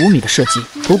距离5米的射击，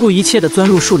不顾一切地钻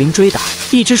入树林追打；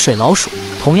一只水老鼠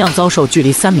同样遭受距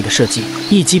离3米的射击，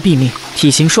一击毙命。体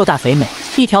型硕大肥美，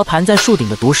一条盘在树顶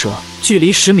的毒蛇，距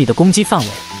离10米的攻击范围，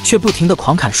却不停地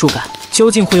狂砍树干，究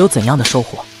竟会有怎样的收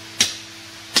获？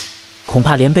恐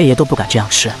怕连贝爷都不敢这样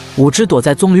吃。5只躲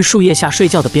在棕榈树叶下睡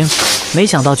觉的蝙蝠，没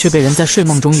想到却被人在睡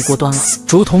梦中一锅端了。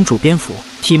竹筒煮蝙蝠，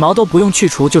体毛都不用去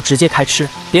除就直接开吃，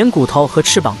连骨头和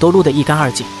翅膀都撸得一干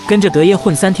二净。跟着德爷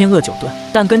混3天饿9顿，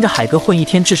但跟着海哥混1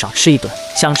天至少吃1顿。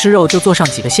想吃肉就做上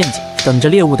几个陷阱，等着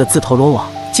猎物的自投罗网。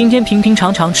今天平平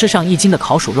常常吃上1斤的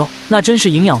烤鼠肉，那真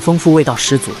是营养丰富，味道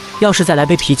十足。要是再来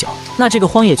杯啤酒，那这个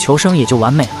荒野求生也就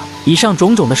完美了。以上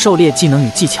种种的狩猎技能与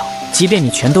技巧，即便你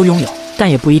全都拥有，但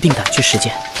也不一定敢去实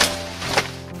践。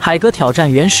海哥挑战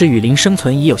原始雨林生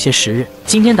存已有些时日，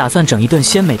今天打算整一顿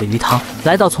鲜美的鱼汤。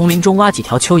来到丛林中挖几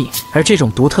条蚯蚓，而这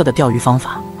种独特的钓鱼方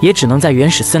法，也只能在原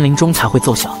始森林中才会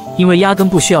奏效，因为压根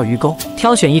不需要鱼钩，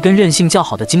挑选一根韧性较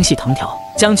好的精细藤条，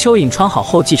将蚯蚓穿好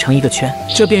后系成一个圈，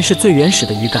这便是最原始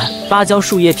的鱼竿。芭蕉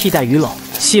树叶替代鱼篓。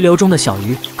溪流中的小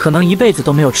鱼可能一辈子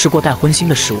都没有吃过带荤腥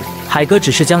的食物，海哥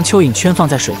只是将蚯蚓圈放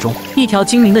在水中，一条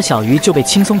精明的小鱼就被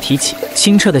轻松提起。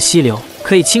清澈的溪流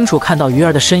可以清楚看到鱼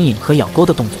儿的身影和咬钩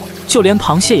的动作，就连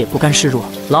螃蟹也不甘示弱，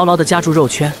牢牢地夹住肉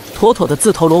圈，妥妥的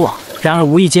自投罗网。然而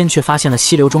无意间却发现了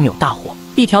溪流中有大祸，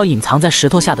一条隐藏在石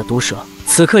头下的毒蛇，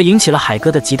此刻引起了海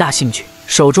哥的极大兴趣。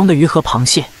手中的鱼和螃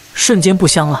蟹瞬间不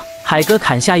香了，海哥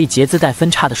砍下一节自带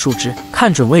分叉的树枝，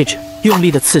看准位置，用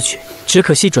力的刺去，只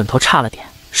可惜准头差了点。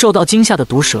受到惊吓的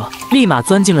毒蛇立马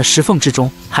钻进了石缝之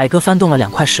中，海哥翻动了2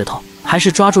块石头，还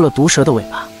是抓住了毒蛇的尾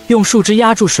巴，用树枝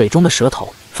压住水中的蛇头，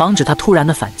防止它突然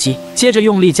的反击。接着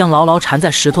用力将牢牢缠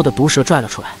在石头的毒蛇拽了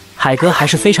出来。海哥还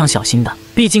是非常小心的，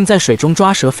毕竟在水中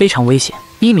抓蛇非常危险。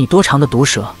1米多长的毒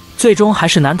蛇最终还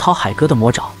是难逃海哥的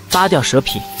魔爪。扒掉蛇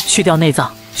皮，去掉内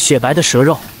脏，雪白的蛇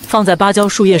肉放在芭蕉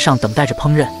树叶上等待着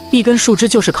烹饪。一根树枝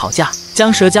就是烤架，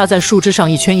将蛇夹在树枝上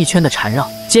一圈一圈的缠绕，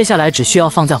接下来只需要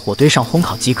放在火堆上烘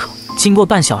烤即可。经过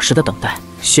半小时的等待，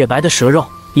雪白的蛇肉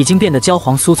已经变得焦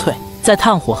黄酥脆，在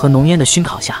炭火和浓烟的熏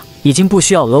烤下，已经不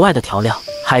需要额外的调料。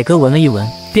海哥闻了一闻，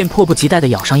便迫不及待地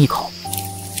咬上一口，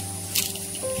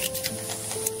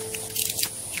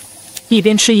一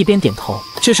边吃一边点头，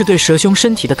这是对蛇兄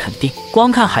身体的肯定。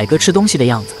光看海哥吃东西的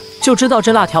样子，就知道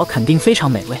这辣条肯定非常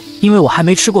美味，因为我还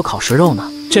没吃过烤蛇肉呢。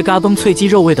这嘎嘣脆鸡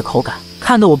肉味的口感，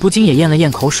看得我不禁也咽了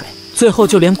咽口水，最后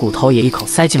就连骨头也一口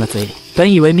塞进了嘴里。本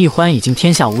以为蜜獾已经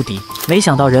天下无敌，没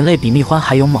想到人类比蜜獾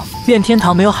还勇猛，愿天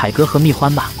堂没有海哥和蜜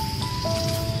獾吧。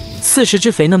40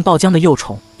只肥嫩爆浆的幼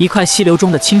虫，一块溪流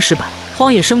中的青石板，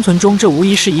荒野生存中这无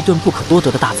疑是一顿不可多得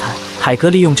的大餐。海哥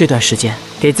利用这段时间，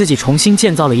给自己重新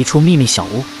建造了一处秘密小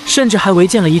屋，甚至还围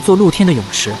建了一座露天的泳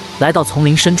池。来到丛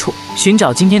林深处，寻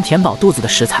找今天填饱肚子的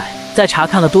食材。在查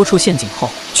看了多处陷阱后，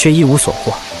却一无所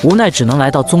获，无奈只能来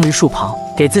到棕榈树旁，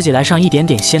给自己来上一点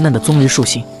点鲜嫩的棕榈树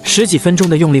心。10几分钟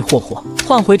的用力霍霍，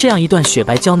换回这样一段雪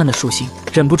白娇嫩的树心，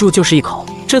忍不住就是一口，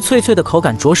这脆脆的口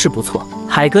感着实不错。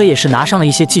海哥也是拿上了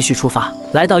一些，继续出发，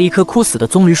来到一棵枯死的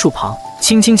棕榈树旁，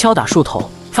轻轻敲打树头，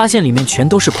发现里面全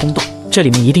都是空洞，这里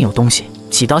面一定有东西。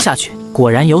几刀下去，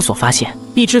果然有所发现，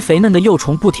一只肥嫩的幼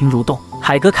虫不停蠕动。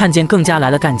海哥看见更加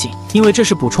来了干劲，因为这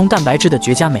是补充蛋白质的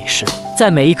绝佳美食。在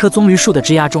每一棵棕榈树的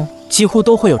枝丫中，几乎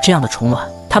都会有这样的虫卵，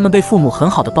它们被父母很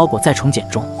好的包裹在虫茧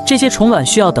中，这些虫卵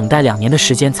需要等待2年的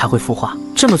时间才会孵化。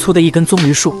这么粗的一根棕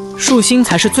榈树，树心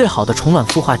才是最好的虫卵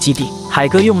孵化基地。海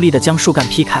哥用力的将树干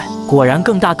劈开，果然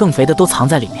更大更肥的都藏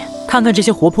在里面。看看这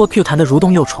些活泼 Q 弹的蠕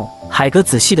动幼虫，海哥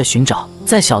仔细的寻找，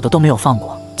再小的都没有放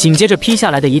过。紧接着劈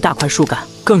下来的一大块树干，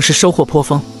更是收获颇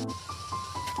丰。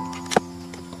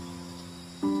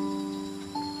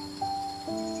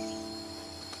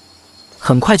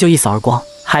很快就一扫而光，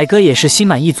海哥也是心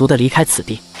满意足地离开此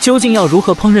地。究竟要如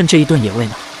何烹饪这一顿野味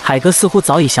呢？海哥似乎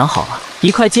早已想好了。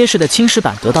一块结实的青石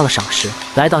板得到了赏识，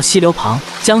来到溪流旁，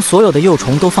将所有的幼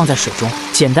虫都放在水中，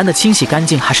简单的清洗干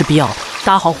净还是必要的。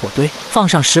搭好火堆，放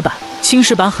上石板，青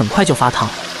石板很快就发烫。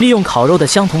利用烤肉的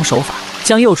相同手法，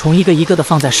将幼虫一个一个的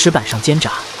放在石板上煎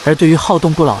炸。而对于好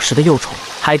动不老实的幼虫，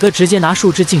海哥直接拿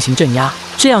树枝进行镇压，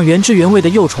这样原汁原味的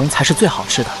幼虫才是最好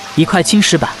吃的。一块青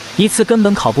石板一次根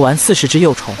本烤不完40只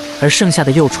幼虫，而剩下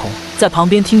的幼虫在旁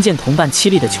边听见同伴凄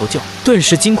厉的求救，顿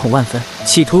时惊恐万分，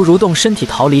企图蠕动身体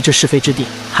逃离这是非之地。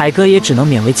海哥也只能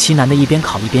勉为其难的一边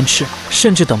烤一边吃，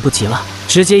甚至等不及了，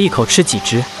直接一口吃几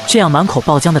只，这样满口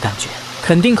爆浆的感觉，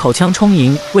肯定口腔充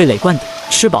盈，味蕾灌顶。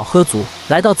吃饱喝足，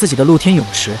来到自己的露天泳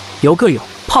池，游个泳，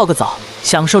泡个澡，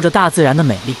享受着大自然的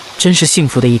美丽，真是幸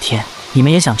福的一天。你们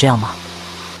也想这样吗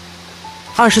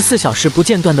？24小时不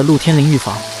间断的露天淋浴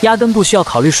房，压根不需要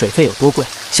考虑水费有多贵，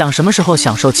想什么时候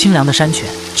享受清凉的山泉，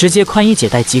直接宽衣解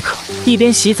带即可。一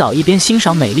边洗澡一边欣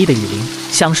赏美丽的雨林，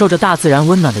享受着大自然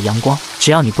温暖的阳光。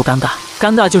只要你不尴尬，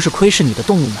尴尬就是窥视你的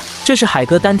动物们。这是海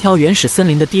哥单挑原始森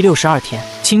林的第62天，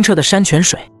清澈的山泉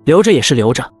水流着也是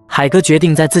流着。海哥决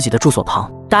定在自己的住所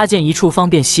旁搭建一处方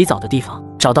便洗澡的地方，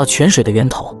找到泉水的源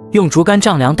头，用竹竿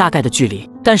丈量大概的距离，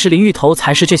但是淋浴头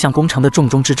才是这项工程的重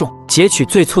中之重。截取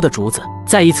最粗的竹子，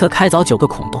在一侧开凿9个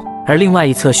孔洞，而另外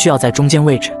一侧需要在中间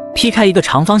位置劈开一个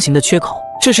长方形的缺口，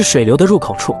这是水流的入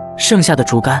口处。剩下的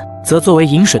竹竿则作为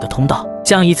引水的通道，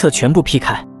将一侧全部劈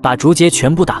开，把竹节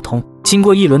全部打通。经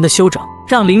过一轮的修整，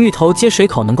让淋浴头接水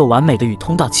口能够完美的与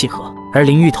通道契合。而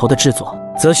淋浴头的制作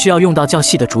则需要用到较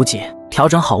细的竹节，调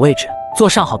整好位置，做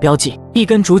上好标记，一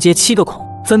根竹节7个孔，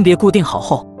分别固定好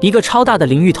后，一个超大的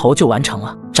淋浴头就完成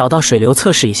了。找到水流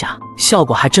测试一下，效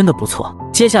果还真的不错。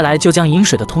接下来就将引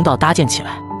水的通道搭建起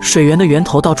来，水源的源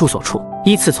头到住所处，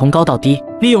依次从高到低，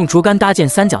利用竹竿搭建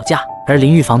三脚架。而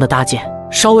淋浴房的搭建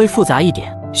稍微复杂一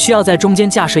点，需要在中间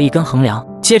架设一根横梁，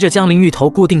接着将淋浴头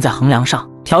固定在横梁上，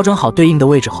调整好对应的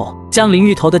位置后，将淋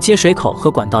浴头的接水口和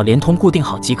管道连通固定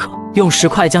好即可。用石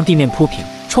块将地面铺平，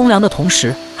冲凉的同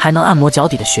时还能按摩脚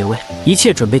底的穴位。一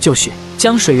切准备就绪，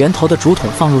将水源头的竹筒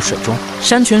放入水中，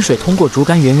山泉水通过竹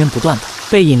竿源源不断的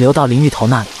被引流到淋浴头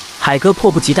那里。海哥迫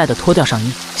不及待地脱掉上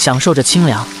衣，享受着清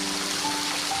凉。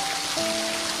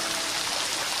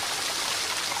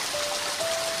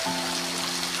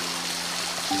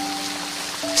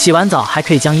洗完澡还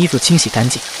可以将衣服清洗干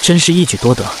净，真是一举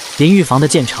多得。淋浴房的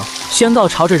建成宣告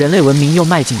朝着人类文明又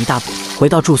迈进一大步。回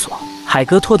到住所，海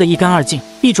哥脱得一干二净，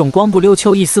一种光不溜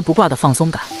秋一丝不挂的放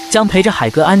松感将陪着海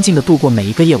哥安静地度过每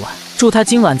一个夜晚。祝他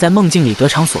今晚在梦境里得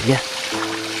偿所愿。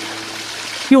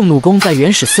用弩弓在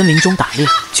原始森林中打猎，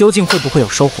究竟会不会有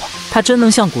收获？他真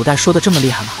能像古代说的这么厉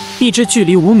害吗？一只距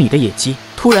离5米的野鸡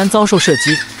突然遭受射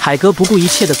击，海哥不顾一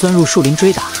切地钻入树林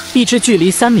追打。一只距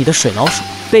离3米的水老鼠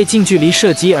被近距离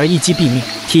射击而一击毙命，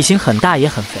体型很大也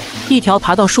很肥。一条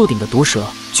爬到树顶的毒蛇，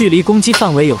距离攻击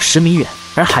范围有10米远，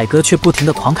而海哥却不停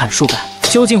地狂砍树干，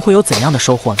究竟会有怎样的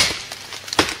收获呢？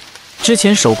之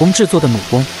前手工制作的弩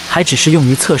弓还只是用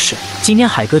于测试，今天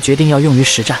海哥决定要用于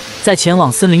实战。在前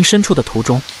往森林深处的途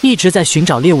中，一直在寻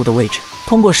找猎物的位置，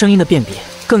通过声音的辨别，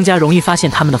更加容易发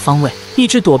现它们的方位。一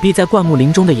只躲避在灌木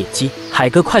林中的野鸡，海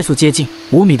哥快速接近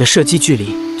5米的射击距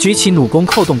离，举起弩弓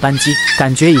扣动扳机，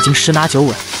感觉已经10拿9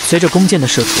稳。随着弓箭的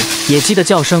射出，野鸡的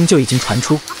叫声就已经传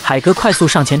出。海哥快速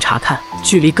上前查看，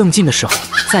距离更近的时候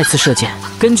再次射箭，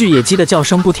根据野鸡的叫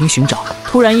声不停寻找。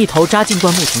突然一头扎进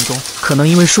灌木丛中，可能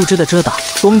因为树枝的遮挡，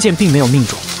弓箭并没有命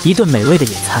中。一顿美味的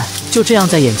野餐就这样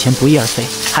在眼前不翼而飞。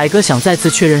海哥想再次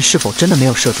确认是否真的没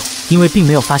有射中，因为并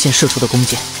没有发现射出的弓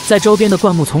箭。在周边的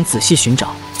灌木丛仔细寻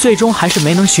找，最终还是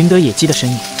没能寻得野鸡的身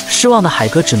影。失望的海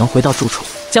哥只能回到住处，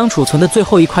将储存的最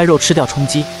后一块肉吃掉充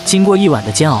饥。经过一晚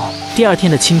的煎熬，第二天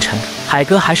的清晨，海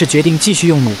哥还是决定继续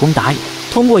用弩弓打野，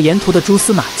通过沿途的蛛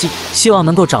丝马迹，希望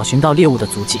能够找寻到猎物的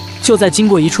足迹。就在经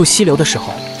过一处溪流的时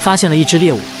候，发现了一只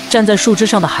猎物。站在树枝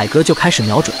上的海哥就开始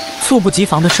瞄准，猝不及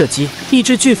防的射击，一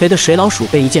只巨肥的水老鼠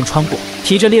被一箭穿过。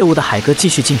提着猎物的海哥继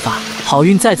续进发，好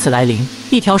运再次来临，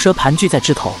一条蛇盘踞在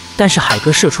枝头，但是海哥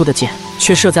射出的箭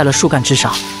却射在了树干之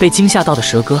上。被惊吓到的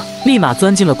蛇哥立马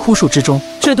钻进了枯树之中，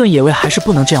这顿野味还是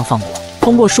不能这样放过。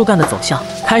通过树干的走向，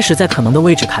开始在可能的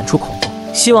位置砍出孔洞，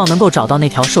希望能够找到那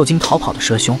条受惊逃跑的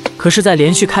蛇凶。可是，在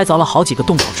连续开凿了好几个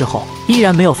洞口之后，依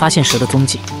然没有发现蛇的踪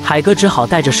迹。海哥只好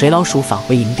带着水老鼠返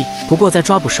回营地。不过在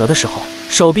抓捕蛇的时候，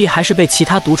手臂还是被其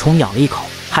他毒虫咬了一口。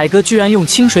海哥居然用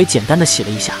清水简单的洗了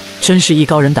一下，真是艺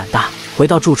高人胆大。回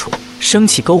到住处，升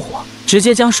起篝火，直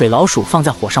接将水老鼠放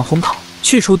在火上烘烤，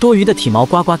去除多余的体毛，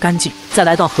刮干净。再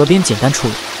来到河边简单处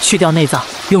理，去掉内脏，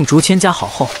用竹签夹好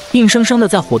后，硬生生的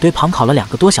在火堆旁烤了2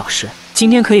个多小时。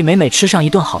今天可以美美吃上一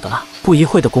顿好的了。不一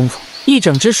会的功夫，一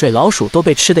整只水老鼠都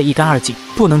被吃得一干二净，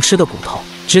不能吃的骨头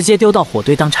直接丢到火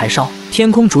堆当柴烧。天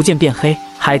空逐渐变黑，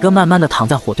海哥慢慢的躺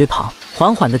在火堆旁，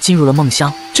缓缓的进入了梦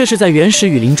乡。这是在原始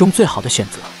雨林中最好的选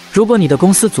择。如果你的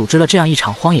公司组织了这样一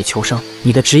场荒野求生，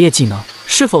你的职业技能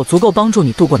是否足够帮助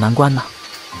你渡过难关呢？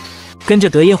跟着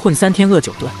德爷混3天饿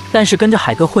9顿，但是跟着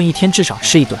海哥混1天至少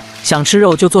吃1顿。想吃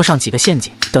肉就做上几个陷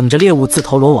阱，等着猎物自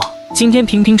投罗网。今天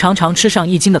平平常常吃上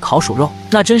1斤的烤鼠肉，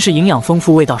那真是营养丰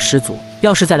富，味道十足。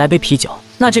要是再来杯啤酒，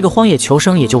那这个荒野求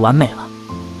生也就完美了。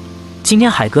今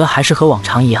天海哥还是和往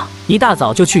常一样，一大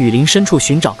早就去雨林深处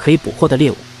寻找可以捕获的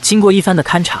猎物。经过一番的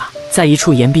勘察，在一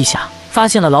处岩壁下发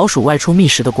现了老鼠外出觅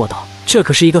食的过道，这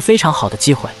可是一个非常好的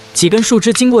机会。几根树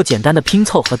枝经过简单的拼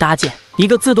凑和搭建，一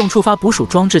个自动触发捕鼠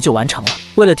装置就完成了。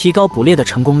为了提高捕猎的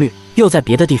成功率，又在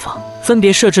别的地方分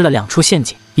别设置了2处陷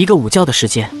阱。一个午觉的时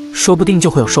间，说不定就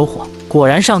会有收获。果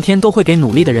然上天都会给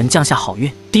努力的人降下好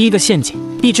运。第一个陷阱，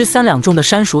一只3两重的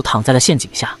山鼠躺在了陷阱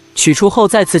下，取出后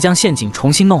再次将陷阱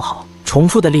重新弄好，重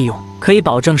复的利用可以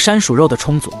保证山鼠肉的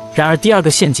充足。然而第2个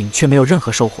陷阱却没有任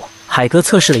何收获。海哥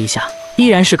测试了一下，依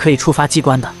然是可以触发机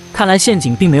关的，看来陷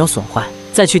阱并没有损坏。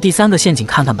再去第3个陷阱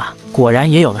看看吧。果然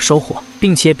也有了收获，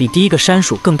并且比第1个山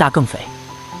鼠更大更肥。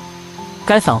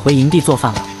该返回营地做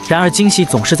饭了。然而惊喜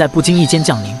总是在不经意间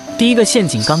降临。第1个陷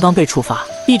阱刚刚被触发，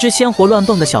一只鲜活乱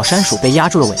蹦的小山鼠被压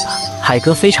住了尾巴。海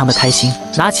哥非常的开心，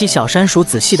拿起小山鼠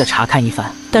仔细的查看一番，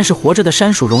但是活着的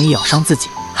山鼠容易咬伤自己。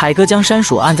海哥将山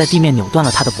鼠按在地面，扭断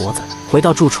了它的脖子。回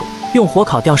到住处，用火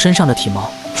烤掉身上的体毛，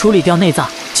处理掉内脏。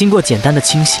经过简单的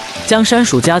清洗，将山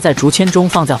鼠夹在竹签中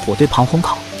放在火堆旁烘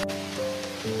烤。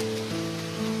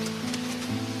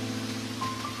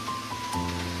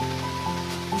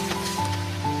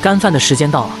干饭的时间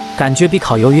到了，感觉比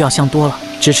烤鱿鱼要香多了。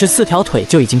只吃4条腿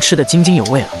就已经吃得津津有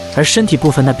味了，而身体部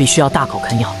分呢，必须要大口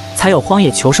啃咬，才有荒野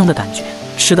求生的感觉，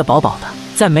吃得饱饱的，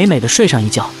再美美的睡上一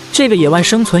觉，这个野外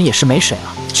生存也是没水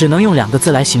了，只能用2个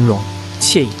字来形容：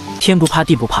惬意。天不怕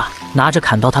地不怕，拿着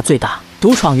砍刀它最大。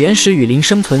独闯原始雨林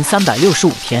生存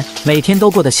365天，每天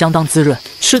都过得相当滋润。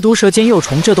吃毒蛇尖幼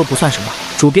虫这都不算什么，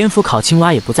煮蝙蝠烤青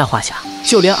蛙也不在话下，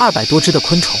就连200多只的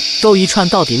昆虫都一串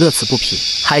到底，乐此不疲。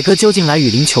海哥究竟来雨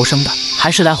林求生的，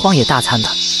还是来荒野大餐的？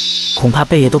恐怕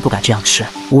贝爷都不敢这样吃。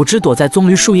5只躲在棕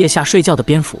榈树叶下睡觉的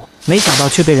蝙蝠，没想到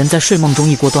却被人在睡梦中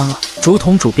一锅端了。竹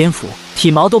筒煮蝙蝠，体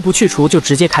毛都不去除就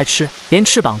直接开吃，连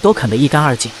翅膀都啃得一干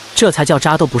二净，这才叫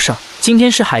渣都不剩。今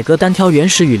天是海哥单挑原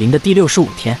始雨林的第65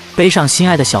天，背上心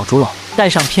爱的小竹篓，带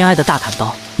上偏爱的大砍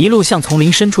刀，一路向丛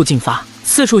林深处进发，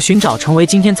四处寻找成为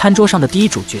今天餐桌上的第一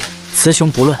主角。雌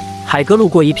雄不论，海哥路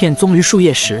过一片棕榈树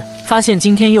叶时，发现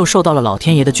今天又受到了老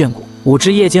天爷的眷顾。5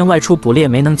只夜间外出捕猎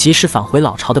没能及时返回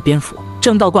老巢的蝙蝠，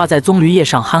正倒挂在棕榈叶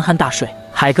上憨憨大睡。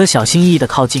海哥小心翼翼地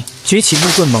靠近，举起木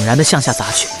棍猛然地向下砸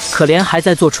去。可怜还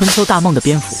在做春秋大梦的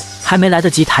蝙蝠，还没来得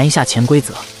及谈一下潜规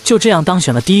则，就这样当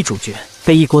选了第一主角，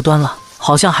被一锅端了。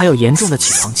好像还有严重的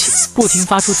起床气，不停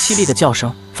发出凄厉的叫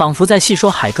声，仿佛在细说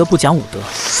海哥不讲武德。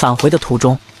返回的途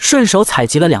中，顺手采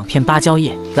集了2片芭蕉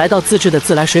叶，来到自制的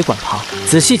自来水管旁，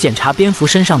仔细检查蝙蝠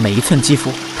身上每一寸肌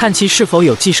肤，看其是否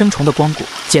有寄生虫的光顾，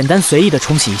简单随意的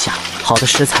冲洗一下。好的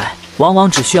食材往往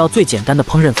只需要最简单的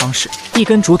烹饪方式，1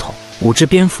根竹筒，5只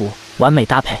蝙蝠，完美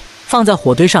搭配，放在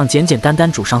火堆上简简单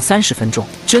单煮上30分钟，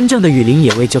真正的雨林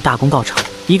野味就大功告成。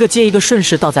一个接一个顺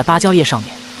势倒在芭蕉叶上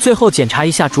面，最后检查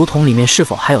一下竹筒里面是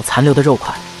否还有残留的肉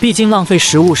块，毕竟浪费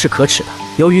食物是可耻的。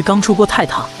由于刚出锅太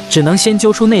烫，只能先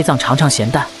揪出内脏尝尝咸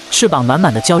淡。翅膀满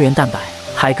满的胶原蛋白，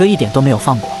海哥一点都没有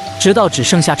放过，直到只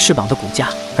剩下翅膀的骨架，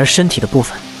而身体的部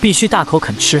分必须大口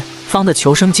啃吃，方的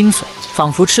求生精髓，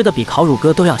仿佛吃的比烤乳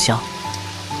鸽都要香。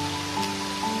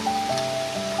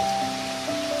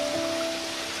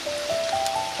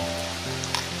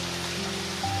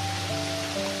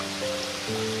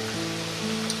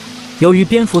由于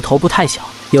蝙蝠头部太小，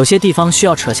有些地方需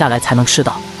要扯下来才能吃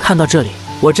到。看到这里，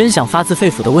我真想发自肺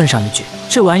腑地问上一句：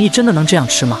这玩意真的能这样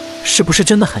吃吗？是不是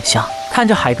真的很香？看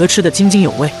着海哥吃得津津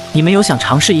有味，你们有想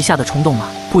尝试一下的冲动吗？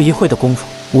不一会的功夫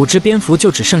，5只蝙蝠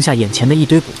就只剩下眼前的一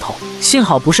堆骨头，幸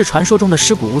好不是传说中的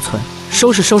尸骨无存。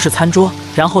收拾餐桌，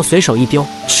然后随手一丢，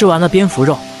吃完了蝙蝠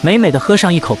肉，美美的喝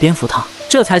上一口蝙蝠汤，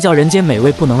这才叫人间美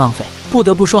味，不能浪费。不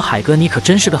得不说，海哥你可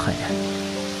真是个狠人。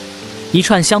一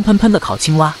串香喷喷的烤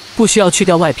青蛙，不需要去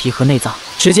掉外皮和内脏，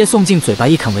直接送进嘴巴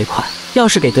一啃为快。要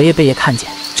是给德爷贝爷看见，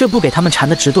这不给他们馋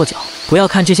得直跺脚。不要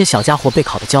看这些小家伙被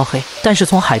烤得焦黑，但是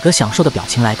从海哥享受的表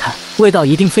情来看，味道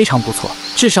一定非常不错，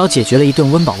至少解决了一顿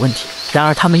温饱问题。然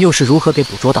而他们又是如何给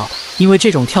捕捉到的？因为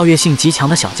这种跳跃性极强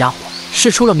的小家伙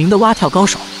是出了名的蛙跳高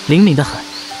手，灵敏得很。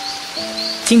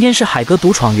今天是海哥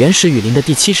独闯原始雨林的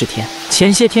第70天，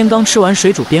前些天刚吃完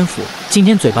水煮蝙蝠，今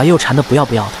天嘴巴又馋得不要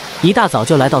不要的，一大早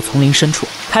就来到丛林深处，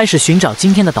开始寻找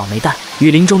今天的倒霉蛋。雨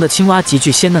林中的青蛙极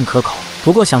具鲜嫩可口，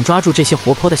不过想抓住这些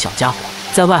活泼的小家伙，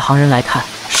在外行人来看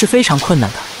是非常困难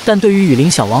的，但对于雨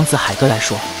林小王子海哥来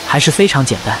说还是非常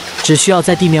简单，只需要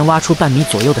在地面挖出半米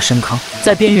左右的深坑，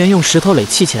在边缘用石头垒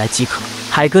砌起来即可。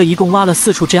海哥一共挖了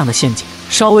4处这样的陷阱，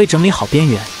稍微整理好边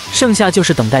缘，剩下就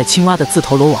是等待青蛙的自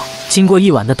投罗网。经过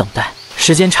1晚的等待，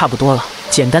时间差不多了，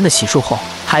简单的洗漱后，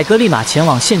海哥立马前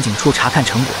往陷阱处查看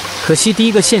成果。可惜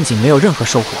第1个陷阱没有任何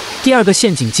收获，第2个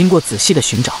陷阱经过仔细的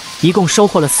寻找，一共收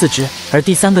获了4只，而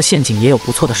第3个陷阱也有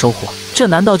不错的收获。这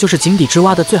难道就是井底之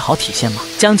蛙的最好体现吗？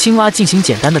将青蛙进行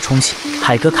简单的冲洗，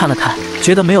海哥看了看，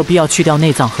觉得没有必要去掉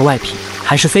内脏和外皮，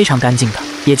还是非常干净的。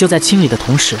也就在清理的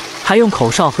同时，还用口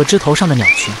哨和枝头上的鸟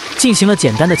群进行了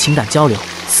简单的情感交流，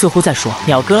似乎在说：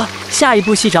鸟哥，下一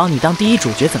步戏找你当第一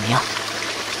主角怎么样？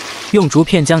用竹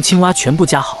片将青蛙全部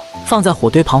夹好，放在火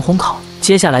堆旁烘烤，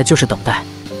接下来就是等待。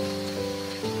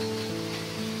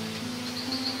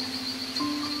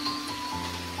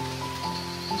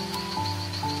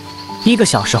1个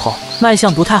小时后，卖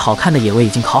相不太好看的野味已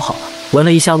经烤好了，闻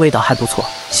了一下味道还不错。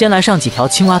先来上几条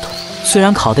青蛙腿，虽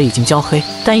然烤得已经焦黑，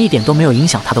但一点都没有影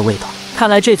响它的味道。看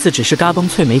来这次只是嘎嘣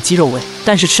脆没鸡肉味，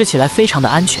但是吃起来非常的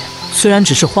安全。虽然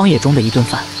只是荒野中的一顿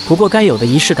饭，不过该有的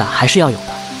仪式感还是要有的。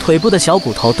腿部的小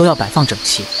骨头都要摆放整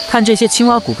齐，看这些青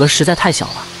蛙骨骼实在太小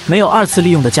了，没有2次利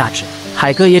用的价值，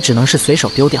海哥也只能是随手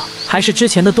丢掉。还是之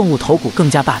前的动物头骨更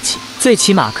加霸气，最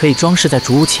起码可以装饰在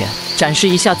竹屋前，展示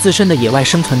一下自身的野外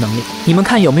生存能力。你们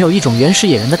看有没有一种原始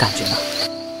野人的感觉呢？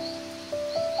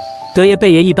德爷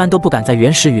贝爷一般都不敢在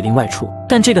原始雨林外出，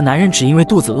但这个男人只因为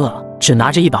肚子饿了，只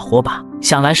拿着一把火把，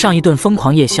想来上一顿疯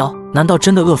狂夜宵，难道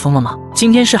真的饿疯了吗？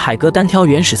今天是海哥单挑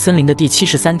原始森林的第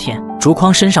73天，竹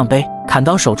筐身上背，砍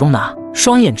刀手中拿，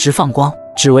双眼直放光，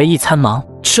只为一餐忙。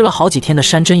吃了好几天的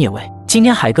山珍野味，今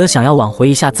天海哥想要挽回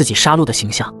一下自己杀戮的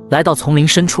形象，来到丛林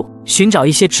深处寻找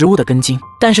一些植物的根茎。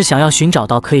但是想要寻找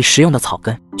到可以食用的草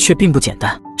根，却并不简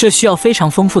单，这需要非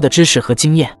常丰富的知识和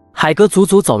经验。海哥足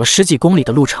足走了10几公里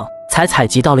的路程，才采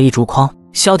集到了一竹筐，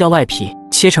削掉外皮，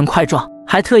切成块状，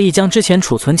还特意将之前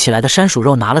储存起来的山鼠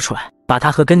肉拿了出来，把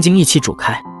它和根茎一起煮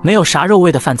开。没有啥肉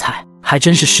味的饭菜，还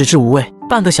真是食之无味。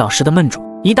半个小时的焖煮，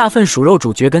一大份鼠肉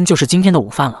煮蕨根就是今天的午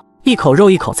饭了。一口肉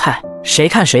一口菜，谁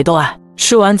看谁都爱。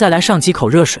吃完再来上几口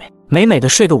热水，美美的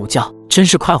睡个午觉，真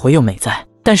是快活又美哉。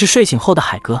但是睡醒后的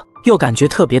海哥又感觉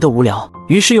特别的无聊，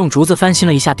于是用竹子翻新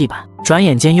了一下地板。转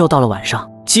眼间又到了晚上，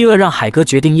饥饿让海哥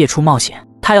决定夜出冒险。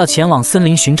他要前往森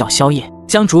林寻找宵夜，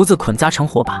将竹子捆扎成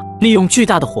火把，利用巨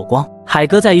大的火光，海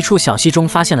哥在一处小溪中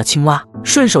发现了青蛙，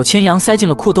顺手牵羊塞进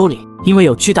了裤兜里。因为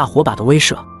有巨大火把的威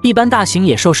慑，一般大型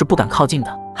野兽是不敢靠近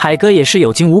的。海哥也是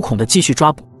有惊无恐的继续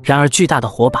抓捕。然而巨大的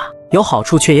火把有好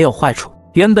处却也有坏处，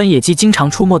原本野鸡经常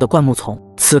出没的灌木丛，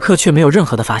此刻却没有任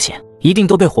何的发现，一定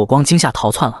都被火光惊吓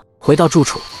逃窜了。回到住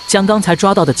处，将刚才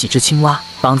抓到的几只青蛙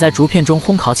绑在竹片中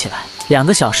烘烤起来。2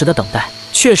个小时的等待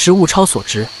确实物超所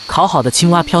值，烤好的青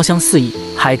蛙飘香四溢，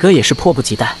海哥也是迫不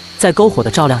及待，在篝火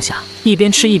的照亮下，一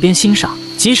边吃一边欣赏。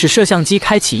即使摄像机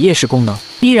开启夜视功能，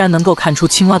依然能够看出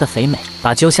青蛙的肥美，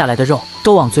把揪下来的肉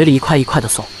都往嘴里一块一块的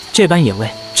送。这般野味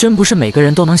真不是每个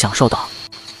人都能享受到。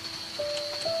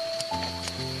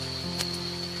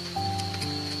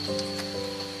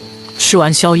吃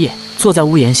完宵夜，坐在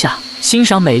屋檐下欣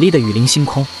赏美丽的雨林星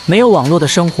空，没有网络的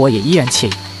生活也依然惬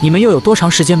意。你们又有多长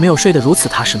时间没有睡得如此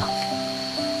踏实呢？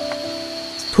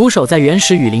徒手在原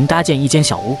始雨林搭建一间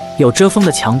小屋，有遮风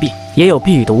的墙壁，也有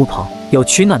避雨的屋棚，有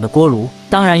取暖的锅炉，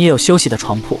当然也有休息的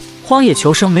床铺。荒野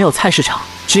求生没有菜市场，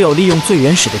只有利用最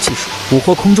原始的技术捕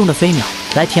获空中的飞鸟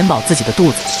来填饱自己的肚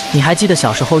子。你还记得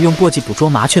小时候用簸箕捕捉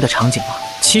麻雀的场景吗？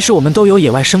其实我们都有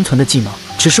野外生存的技能，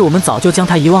只是我们早就将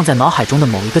它遗忘在脑海中的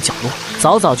某一个角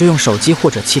落，早就用手机或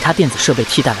者其他电子设备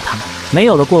替代了它们，没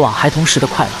有了过往孩童时的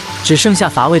快乐，只剩下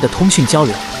乏味的通讯交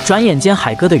流。转眼间，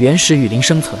海哥的原始雨林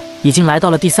生存已经来到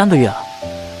了第3个月了。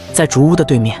在竹屋的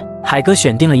对面，海哥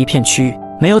选定了一片区域，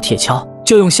没有铁锹，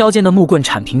就用削尖的木棍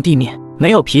铲平地面；没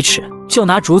有皮尺，就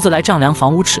拿竹子来丈量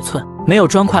房屋尺寸；没有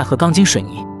砖块和钢筋水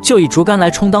泥，就以竹竿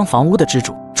来充当房屋的支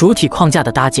柱。主体框架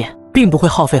的搭建并不会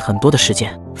耗费很多的时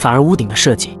间，反而屋顶的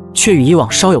设计却与以往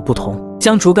稍有不同，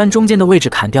将竹竿中间的位置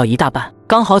砍掉一大半，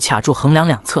刚好卡住横梁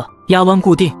两侧，压弯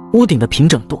固定。屋顶的平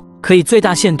整度可以最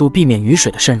大限度避免雨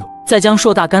水的渗入，再将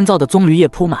硕大干燥的棕榈叶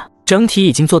铺满，整体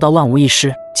已经做到万无一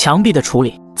失。墙壁的处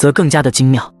理则更加的精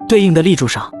妙，对应的立柱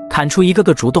上砍出一个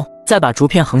个竹洞，再把竹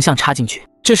片横向插进去，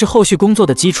这是后续工作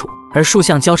的基础。而竖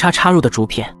向交叉插入的竹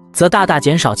片则大大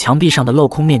减少墙壁上的镂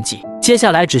空面积，接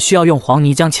下来只需要用黄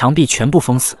泥将墙壁全部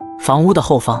封死。房屋的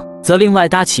后方则另外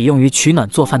搭起用于取暖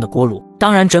做饭的锅炉，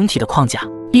当然整体的框架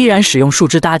依然使用树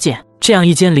枝搭建。这样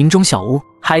一间林中小屋，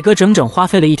海哥整整花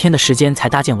费了1天的时间才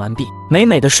搭建完毕。美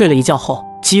美的睡了一觉后，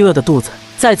饥饿的肚子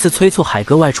再次催促海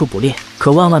哥外出捕猎。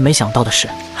可万万没想到的是，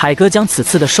海哥将此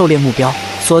次的狩猎目标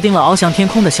锁定了翱翔天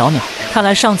空的小鸟。看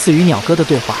来上次与鸟哥的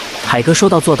对话，海哥说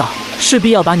到做到，势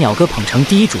必要把鸟哥捧成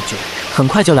第一主角。很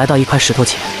快就来到一块石头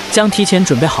前，将提前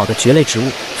准备好的蕨类植物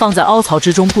放在凹槽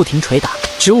之中不停捶打。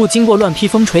植物经过乱披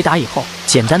风捶打以后，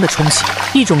简单的冲洗，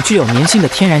一种具有粘性的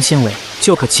天然纤维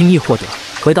就可轻易获得。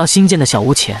回到新建的小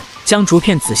屋前，将竹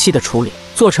片仔细的处理，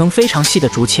做成非常细的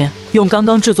竹签，用刚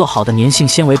刚制作好的粘性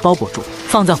纤维包裹住，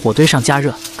放在火堆上加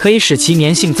热，可以使其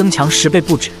粘性增强10倍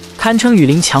不止，堪称雨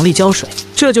林强力胶水。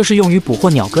这就是用于捕获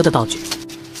鸟哥的道具。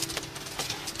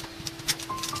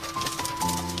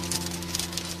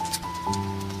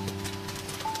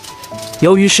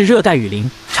由于是热带雨林，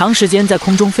长时间在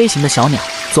空中飞行的小鸟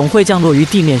总会降落于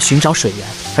地面寻找水源，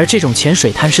而这种浅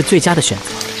水滩是最佳的选择。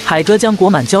海哥将裹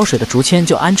满胶水的竹签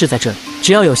就安置在这里，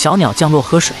只要有小鸟降落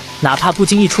喝水，哪怕不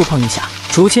经意触碰一下，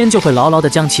竹签就会牢牢地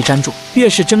将其粘住，越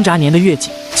是挣扎粘得越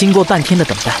紧。经过半天的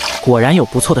等待，果然有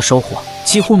不错的收获，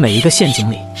几乎每一个陷阱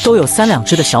里都有3、2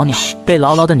只的小鸟被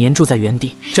牢牢地粘住在原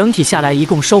地。整体下来一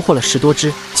共收获了10多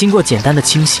只。经过简单的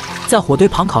清洗，在火堆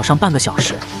旁烤上半个小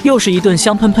时，又是一顿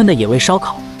香喷喷的野味烧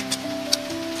烤。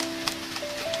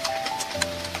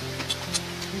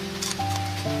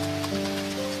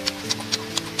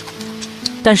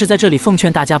但是在这里奉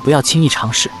劝大家不要轻易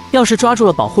尝试，要是抓住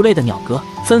了保护类的鸟哥，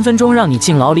分分钟让你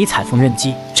进牢里踩缝纫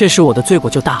机，这时我的罪过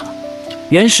就大了。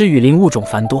原始雨林物种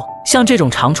繁多，像这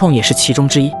种长虫也是其中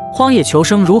之一。荒野求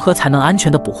生如何才能安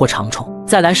全的捕获长虫？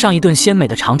再来上一顿鲜美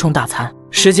的长虫大餐。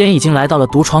时间已经来到了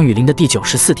独闯雨林的第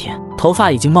94天，头发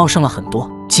已经茂盛了很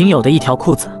多，仅有的一条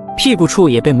裤子屁股处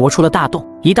也被磨出了大洞。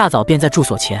一大早便在住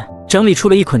所前整理出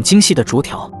了一捆精细的竹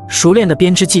条，熟练的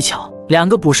编织技巧，2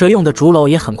个捕蛇用的竹篓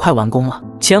也很快完工了。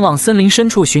前往森林深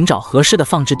处寻找合适的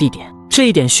放置地点，这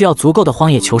一点需要足够的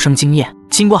荒野求生经验。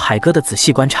经过海哥的仔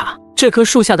细观察，这棵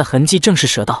树下的痕迹正是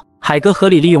蛇道。海哥合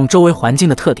理利用周围环境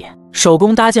的特点，手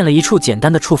工搭建了一处简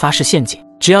单的触发式陷阱，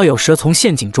只要有蛇从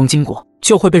陷阱中经过，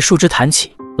就会被树枝弹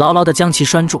起，牢牢地将其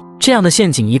拴住。这样的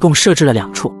陷阱一共设置了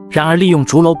2处。然而利用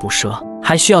竹篓捕蛇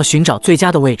还需要寻找最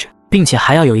佳的位置，并且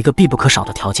还要有一个必不可少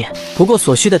的条件。不过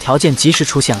所需的条件及时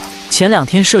出现了，前2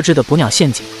天设置的捕鸟陷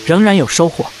阱仍然有收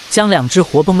获。将2只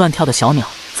活蹦乱跳的小鸟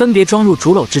分别装入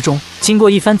竹篓之中，经过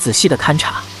一番仔细的勘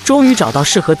察，终于找到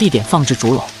适合地点放置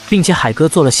竹篓，并且海哥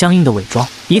做了相应的伪装，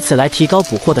以此来提高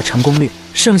捕获的成功率。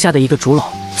剩下的1个竹篓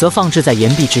则放置在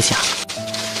岩壁之下。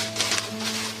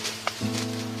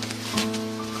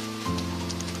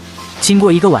经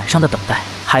过1个晚上的等待，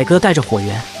海哥带着火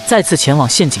源再次前往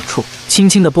陷阱处，轻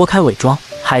轻地拨开伪装，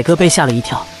海哥被吓了一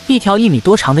跳，一条1米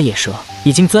多长的野蛇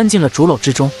已经钻进了竹篓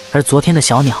之中，而昨天的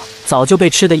小鸟早就被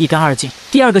吃得一干二净。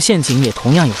第2个陷阱也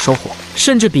同样有收获，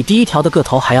甚至比第1条的个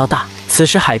头还要大。此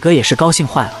时海哥也是高兴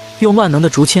坏了，用万能的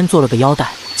竹签做了个腰带，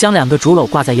将2个竹篓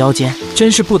挂在腰间。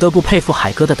真是不得不佩服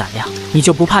海哥的胆量，你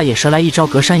就不怕野蛇来一招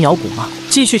隔山咬骨吗？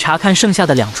继续查看剩下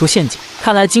的2处陷阱，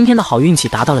看来今天的好运气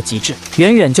达到了极致。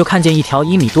远远就看见一条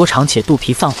1米多长且肚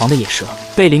皮泛黄的野蛇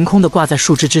被凌空的挂在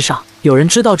树枝之上。有人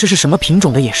知道这是什么品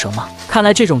种的野蛇吗？看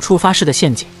来这种触发式的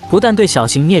陷阱不但对小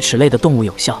型啮齿类的动物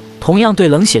有效，同样对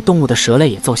冷血动物的蛇类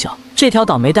也奏效。这条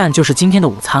倒霉蛋就是今天的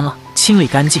午餐了。清理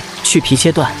干净，去皮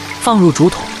切断，放入竹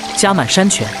筒，加满山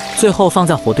泉，最后放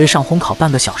在火堆上烘烤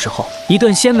半个小时后，一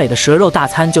顿鲜美的蛇肉大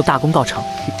餐就大功告成。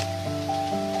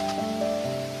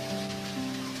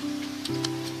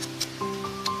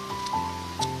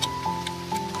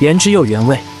原汁又原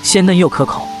味，鲜嫩又可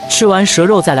口。吃完蛇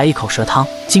肉再来一口蛇汤，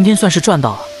今天算是赚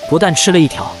到了。不但吃了1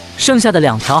条，剩下的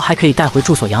2条还可以带回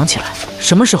住所养起来，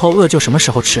什么时候饿就什么时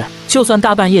候吃，就算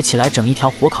大半夜起来整1条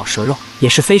火烤蛇肉也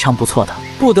是非常不错的。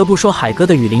不得不说，海哥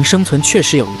的雨林生存确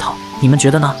实有一套，你们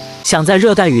觉得呢？想在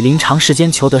热带雨林长时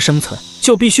间求得生存，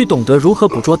就必须懂得如何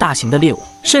捕捉大型的猎物，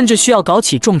甚至需要搞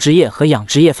起种植业和养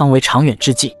殖业方为长远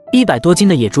之计。100多斤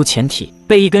的野猪前蹄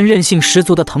被一根韧性十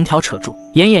足的藤条扯住，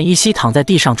奄奄一息躺在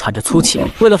地上喘着粗气。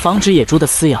为了防止野猪的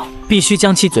撕咬，必须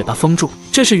将其嘴巴封住。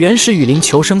这是原始雨林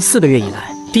求生4个月以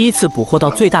来第1次捕获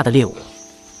到最大的猎物。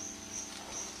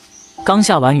刚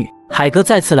下完雨，海哥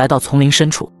再次来到丛林深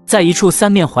处，在一处3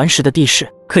面环石的地势，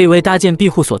可以为搭建庇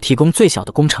护所提供最小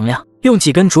的工程量。用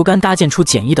几根竹竿搭建出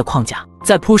简易的框架，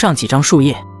再铺上几张树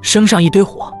叶，生上一堆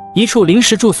火，一处临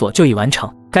时住所就已完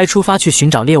成。该出发去寻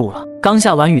找猎物了。刚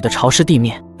下完雨的潮湿地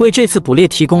面为这次捕猎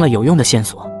提供了有用的线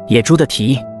索，野猪的蹄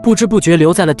印不知不觉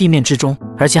留在了地面之中，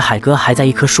而且海哥还在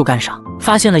一棵树干上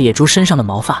发现了野猪身上的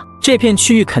毛发。这片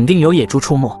区域肯定有野猪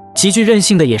出没。极具韧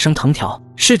性的野生藤条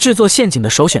是制作陷阱的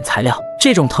首选材料，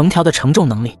这种藤条的承重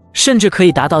能力甚至可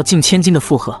以达到近1000斤的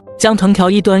负荷。将藤条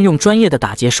一端用专业的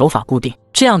打结手法固定，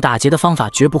这样打结的方法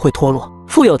绝不会脱落。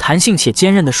富有弹性且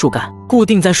坚韧的树干固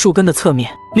定在树根的侧面，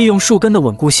利用树根的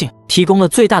稳固性提供了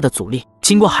最大的阻力。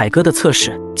经过海哥的测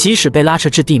试，即使被拉扯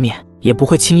至地面也不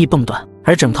会轻易蹦断。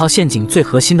而整套陷阱最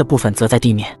核心的部分则在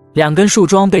地面，2根树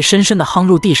桩被深深地夯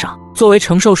入地上，作为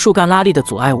承受树干拉力的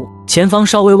阻碍物。前方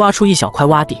稍微挖出一小块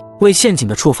洼地，为陷阱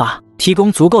的触发提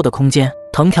供足够的空间。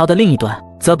藤条的另一端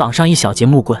则绑上一小节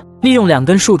木棍，利用2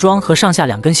根树桩和上下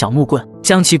2根小木棍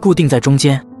将其固定在中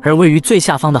间。而位于最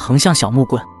下方的横向小木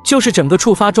棍就是整个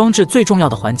触发装置最重要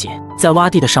的环节。在洼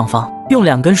地的上方，用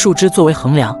2根树枝作为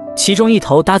横梁，其中一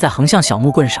头搭在横向小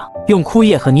木棍上，用枯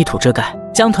叶和泥土遮盖，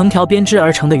将藤条编织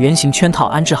而成的圆形圈套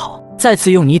安置好，再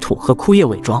次用泥土和枯叶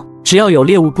伪装。只要有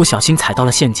猎物不小心踩到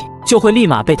了陷阱，就会立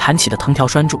马被弹起的藤条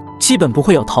拴住，基本不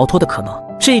会有逃脱的可能。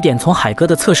这一点从海哥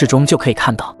的测试中就可以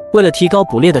看到。为了提高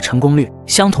捕猎的成功率，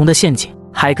相同的陷阱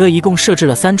海哥一共设置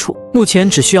了3处，目前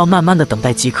只需要慢慢的等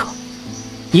待即可。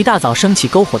一大早升起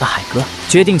篝火的海哥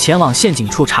决定前往陷阱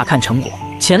处查看成果。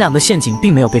前2个陷阱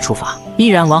并没有被触发，依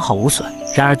然完好无损。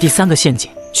然而第3个陷阱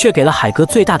却给了海哥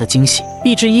最大的惊喜。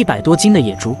一只100多斤的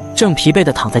野猪正疲惫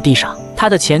地躺在地上，它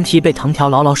的前蹄被藤条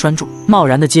牢牢拴住，贸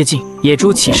然的接近。野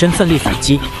猪起身奋力反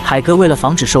击，海哥为了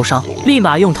防止受伤，立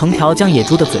马用藤条将野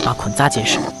猪的嘴巴捆扎结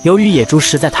实。由于野猪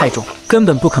实在太重，根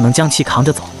本不可能将其扛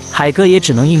着走，海哥也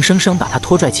只能硬生生把它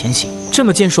拖拽前行。这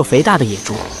么健硕肥大的野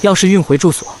猪，要是运回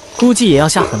住所，估计也要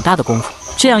下很大的功夫。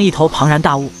这样一头庞然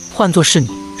大物，换作是你，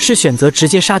是选择直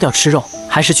接杀掉吃肉，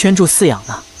还是圈住饲养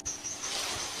呢？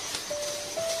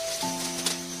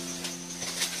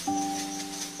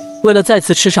为了再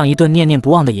次吃上一顿念念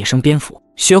不忘的野生蝙蝠，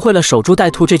学会了守株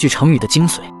待兔这句成语的精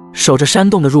髓，守着山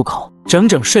洞的入口，整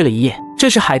整睡了一夜。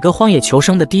这是海哥荒野求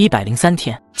生的第103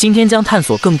天，今天将探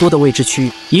索更多的未知区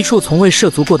域。一处从未涉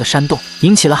足过的山洞，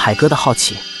引起了海哥的好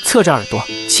奇。侧着耳朵，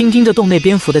倾听着洞内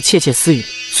蝙蝠的窃窃私语。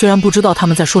虽然不知道他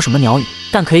们在说什么鸟语，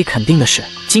但可以肯定的是，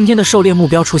今天的狩猎目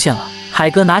标出现了。海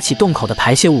哥拿起洞口的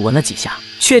排泄物闻了几下，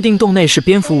确定洞内是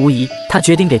蝙蝠无疑。他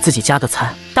决定给自己加个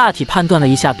餐，大体判断了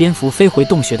一下蝙蝠飞回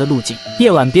洞穴的路径。夜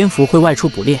晚蝙蝠会外出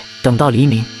捕猎，等到黎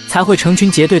明才会成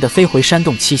群结队地飞回山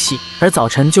洞栖息，而早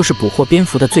晨就是捕获蝙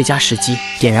蝠的最佳时机。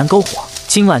点燃篝火，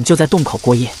今晚就在洞口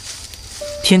过夜。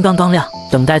天刚刚亮，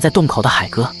等待在洞口的海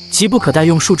哥急不可待，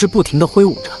用树枝不停地挥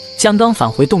舞着，将刚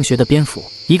返回洞穴的蝙蝠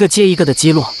一个接一个的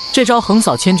击落。这招横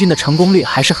扫千军的成功率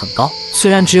还是很高，虽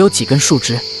然只有几根树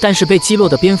枝，但是被击落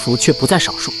的蝙蝠却不在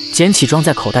少数。捡起装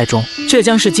在口袋中，这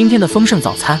将是今天的丰盛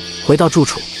早餐。回到住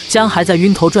处，将还在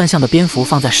晕头转向的蝙蝠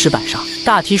放在石板上，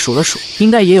大体数了数，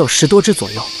应该也有10多只左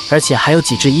右，而且还有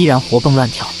几只依然活蹦乱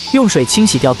跳。用水清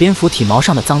洗掉蝙蝠体毛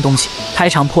上的脏东西，开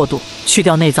肠破肚，去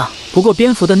掉内脏。不过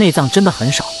蝙蝠的内脏真的很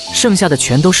少，剩下的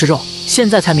全都是肉。现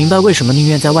在才明白为什么宁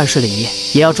愿在外睡了一夜，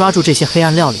也要抓住这些黑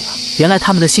暗料理了。原来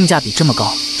它们的性价比这么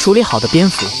高。处理好的蝙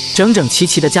蝠整整齐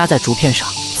齐地夹在竹片上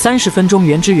，30分钟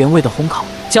原汁原味的烘烤，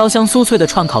焦香酥脆的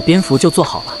串烤蝙蝠就做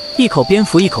好了。一口蝙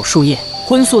蝠一口树叶，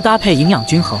荤素搭配，营养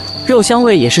均衡，肉香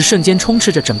味也是瞬间充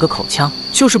斥着整个口腔，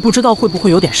就是不知道会不会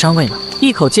有点膻味呢。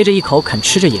一口接着一口啃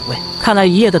吃着野味，看来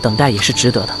一夜的等待也是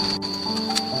值得的。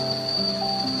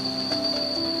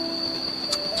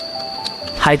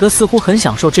海哥似乎很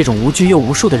享受这种无拘又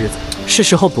无束的日子，是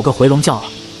时候补个回笼觉了。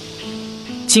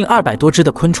近200多只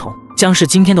的昆虫将是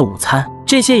今天的午餐，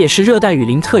这些也是热带雨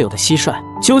林特有的蟋蟀，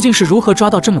究竟是如何抓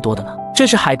到这么多的呢？这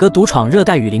是海哥独闯热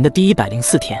带雨林的第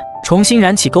104天，重新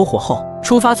燃起篝火后，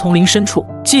出发丛林深处，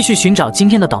继续寻找今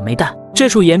天的倒霉蛋。这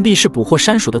处岩壁是捕获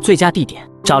山鼠的最佳地点，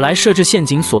找来设置陷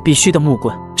阱所必须的木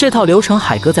棍。这套流程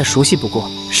海哥再熟悉不过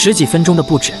，10几分钟的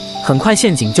布置，很快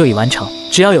陷阱就已完成。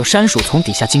只要有山鼠从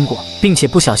底下经过，并且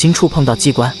不小心触碰到机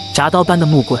关，铡刀般的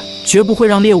木棍绝不会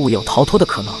让猎物有逃脱的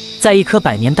可能。在一棵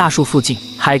百年大树附近，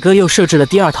海哥又设置了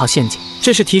第2套陷阱，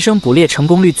这是提升捕猎成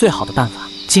功率最好的办法。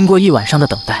经过一晚上的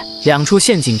等待，2处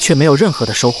陷阱却没有任何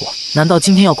的收获，难道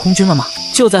今天要空军了吗？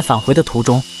就在返回的途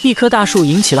中，一棵大树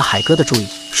引起了海哥的注意，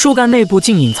树干内部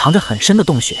竟隐藏着很深的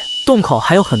洞穴，洞口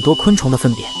还有很多昆虫的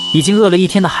粪便。已经饿了一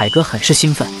天的海哥很是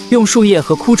兴奋，用树叶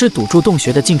和枯枝堵住洞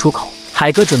穴的进出口。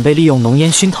海哥准备利用浓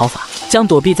烟熏陶法，将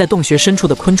躲避在洞穴深处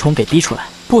的昆虫给逼出来，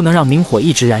不能让明火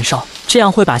一直燃烧，这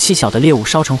样会把细小的猎物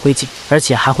烧成灰烬，而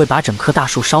且还会把整棵大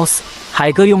树烧死。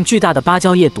海哥用巨大的芭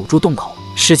蕉叶堵住洞口，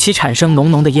使其产生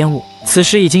浓浓的烟雾。此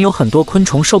时已经有很多昆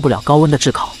虫受不了高温的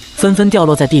炙烤，纷纷掉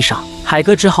落在地上。海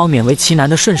哥只好勉为其难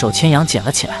的顺手牵羊捡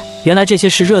了起来。原来这些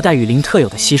是热带雨林特有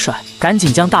的蟋蟀，赶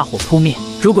紧将大火扑灭。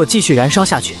如果继续燃烧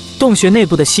下去，洞穴内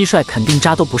部的蟋蟀肯定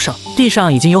渣都不剩，地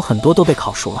上已经有很多都被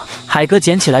烤熟了。海哥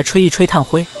捡起来吹一吹炭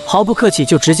灰，毫不客气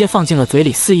就直接放进了嘴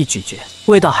里肆意咀嚼，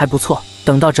味道还不错。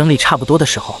等到整理差不多的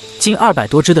时候，近200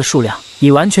多只的数量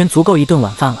已完全足够一顿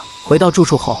晚饭了。回到住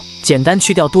处后，简单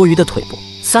去掉多余的腿部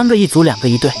，3个一组2个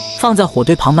一队，放在火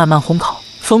堆旁慢慢烘烤。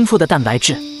丰富的蛋白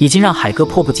质已经让海哥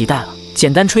迫不及待了，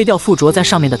简单吹掉附着在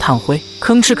上面的炭灰，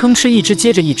吭哧吭哧一只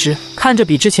接着一只，看着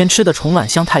比之前吃的虫卵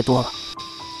香太多了。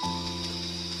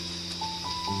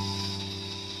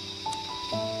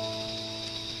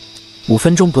5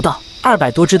分钟不到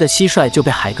，200多只的蟋蟀就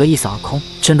被海哥一扫而空，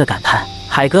真的感叹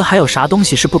海哥还有啥东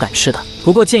西是不敢吃的。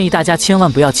不过建议大家千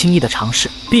万不要轻易的尝试，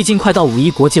毕竟快到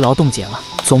5·1国际劳动节了，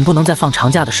总不能在放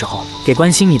长假的时候给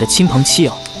关心你的亲朋戚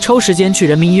友抽时间去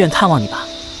人民医院探望你吧。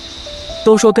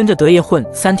都说跟着德爷混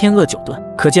3天饿9顿，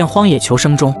可见荒野求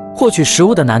生中获取食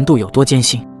物的难度有多艰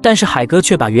辛。但是海哥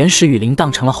却把原始雨林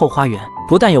当成了后花园，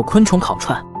不但有昆虫烤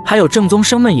串，还有正宗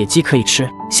生焖野鸡可以吃。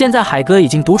现在海哥已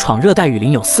经独闯热带雨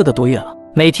林有4个多月了，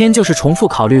每天就是重复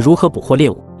考虑如何捕获猎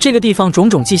物。这个地方种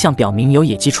种迹象表明有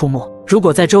野鸡出没，如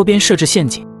果在周边设置陷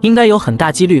阱，应该有很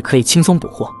大几率可以轻松捕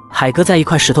获。海哥在一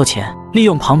块石头前，利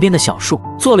用旁边的小树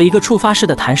做了一个触发式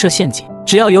的弹射陷阱，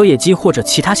只要有野鸡或者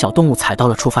其他小动物踩到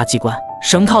了触发机关，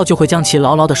绳套就会将其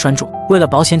牢牢地拴住。为了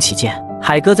保险起见，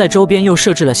海哥在周边又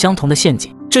设置了相同的陷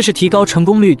阱，这是提高成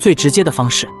功率最直接的方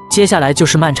式。接下来就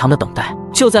是漫长的等待。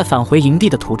就在返回营地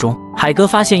的途中，海哥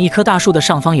发现一棵大树的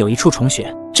上方有一处虫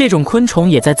穴，这种昆虫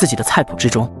也在自己的菜谱之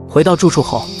中。回到住处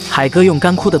后，海哥用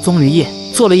干枯的棕榈叶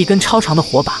做了一根超长的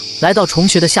火把，来到虫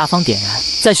穴的下方点燃，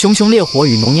在熊熊烈火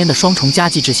与浓烟的双重夹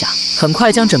击之下，很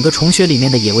快将整个虫穴里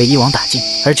面的野味一网打尽。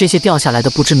而这些掉下来的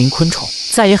不知名昆虫，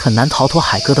再也很难逃脱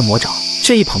海哥的魔爪，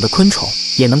这一捧的昆虫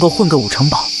也能够混个5成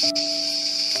饱。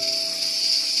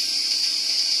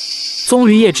棕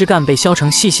榈叶枝干被削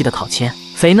成细细的烤切，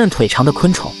肥嫩腿长的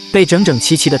昆虫被整整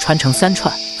齐齐地穿成3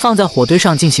串，放在火堆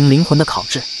上进行灵魂的烤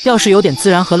制。要是有点孜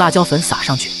然和辣椒粉撒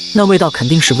上去，那味道肯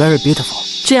定是 very beautiful。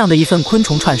这样的一份昆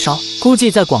虫串烧，估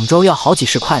计在广州要好几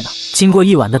10块呢。经过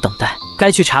1晚的等待，该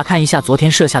去查看一下昨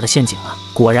天设下的陷阱了。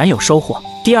果然有收获，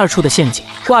第2处的陷阱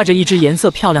挂着一只颜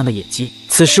色漂亮的野鸡。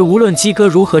此时无论鸡哥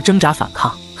如何挣扎反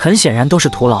抗，很显然都是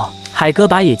徒劳。海哥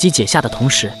把野鸡解下的同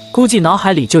时，估计脑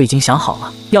海里就已经想好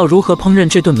了要如何烹饪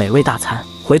这顿美味大餐。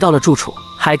回到了住处，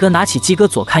海哥拿起鸡哥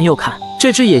左看右看，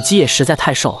这只野鸡也实在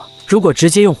太瘦了，如果直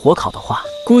接用火烤的话，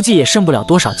估计也剩不了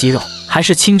多少鸡肉，还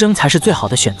是清蒸才是最好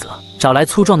的选择。找来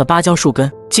粗壮的芭蕉树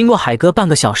根，经过海哥半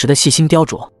个小时的细心雕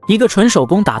琢，一个纯手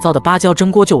工打造的芭蕉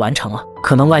蒸锅就完成了。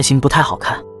可能外形不太好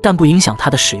看，但不影响它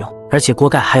的使用，而且锅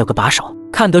盖还有个把手，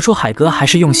看得出海哥还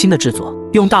是用心的制作。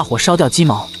用大火烧掉鸡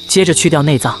毛，接着去掉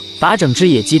内脏，把整只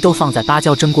野鸡都放在芭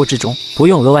蕉蒸锅之中，不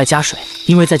用额外加水，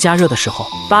因为在加热的时候，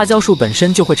芭蕉树本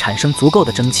身就会产生足够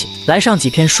的蒸汽。来上几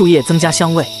片树叶增加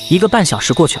香味。1个半小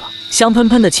时过去了，香喷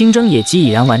喷的清蒸野鸡已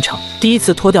然完成。第一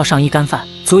次脱掉上衣干饭，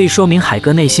足以说明海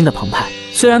哥内心的澎湃。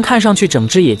虽然看上去整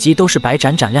只野鸡都是白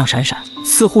斩斩亮闪闪，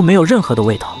似乎没有任何的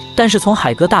味道，但是从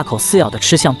海哥大口撕咬的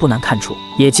吃相不难看出，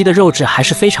野鸡的肉质还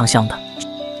是非常香的。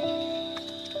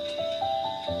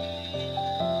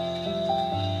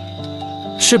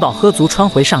吃饱喝足，穿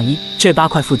回上衣，这8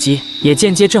块腹肌也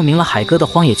间接证明了海哥的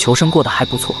荒野求生过得还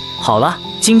不错。好了，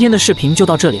今天的视频就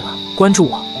到这里了，关注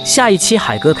我，下一期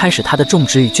海哥开始他的种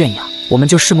植与圈养，我们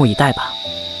就拭目以待吧。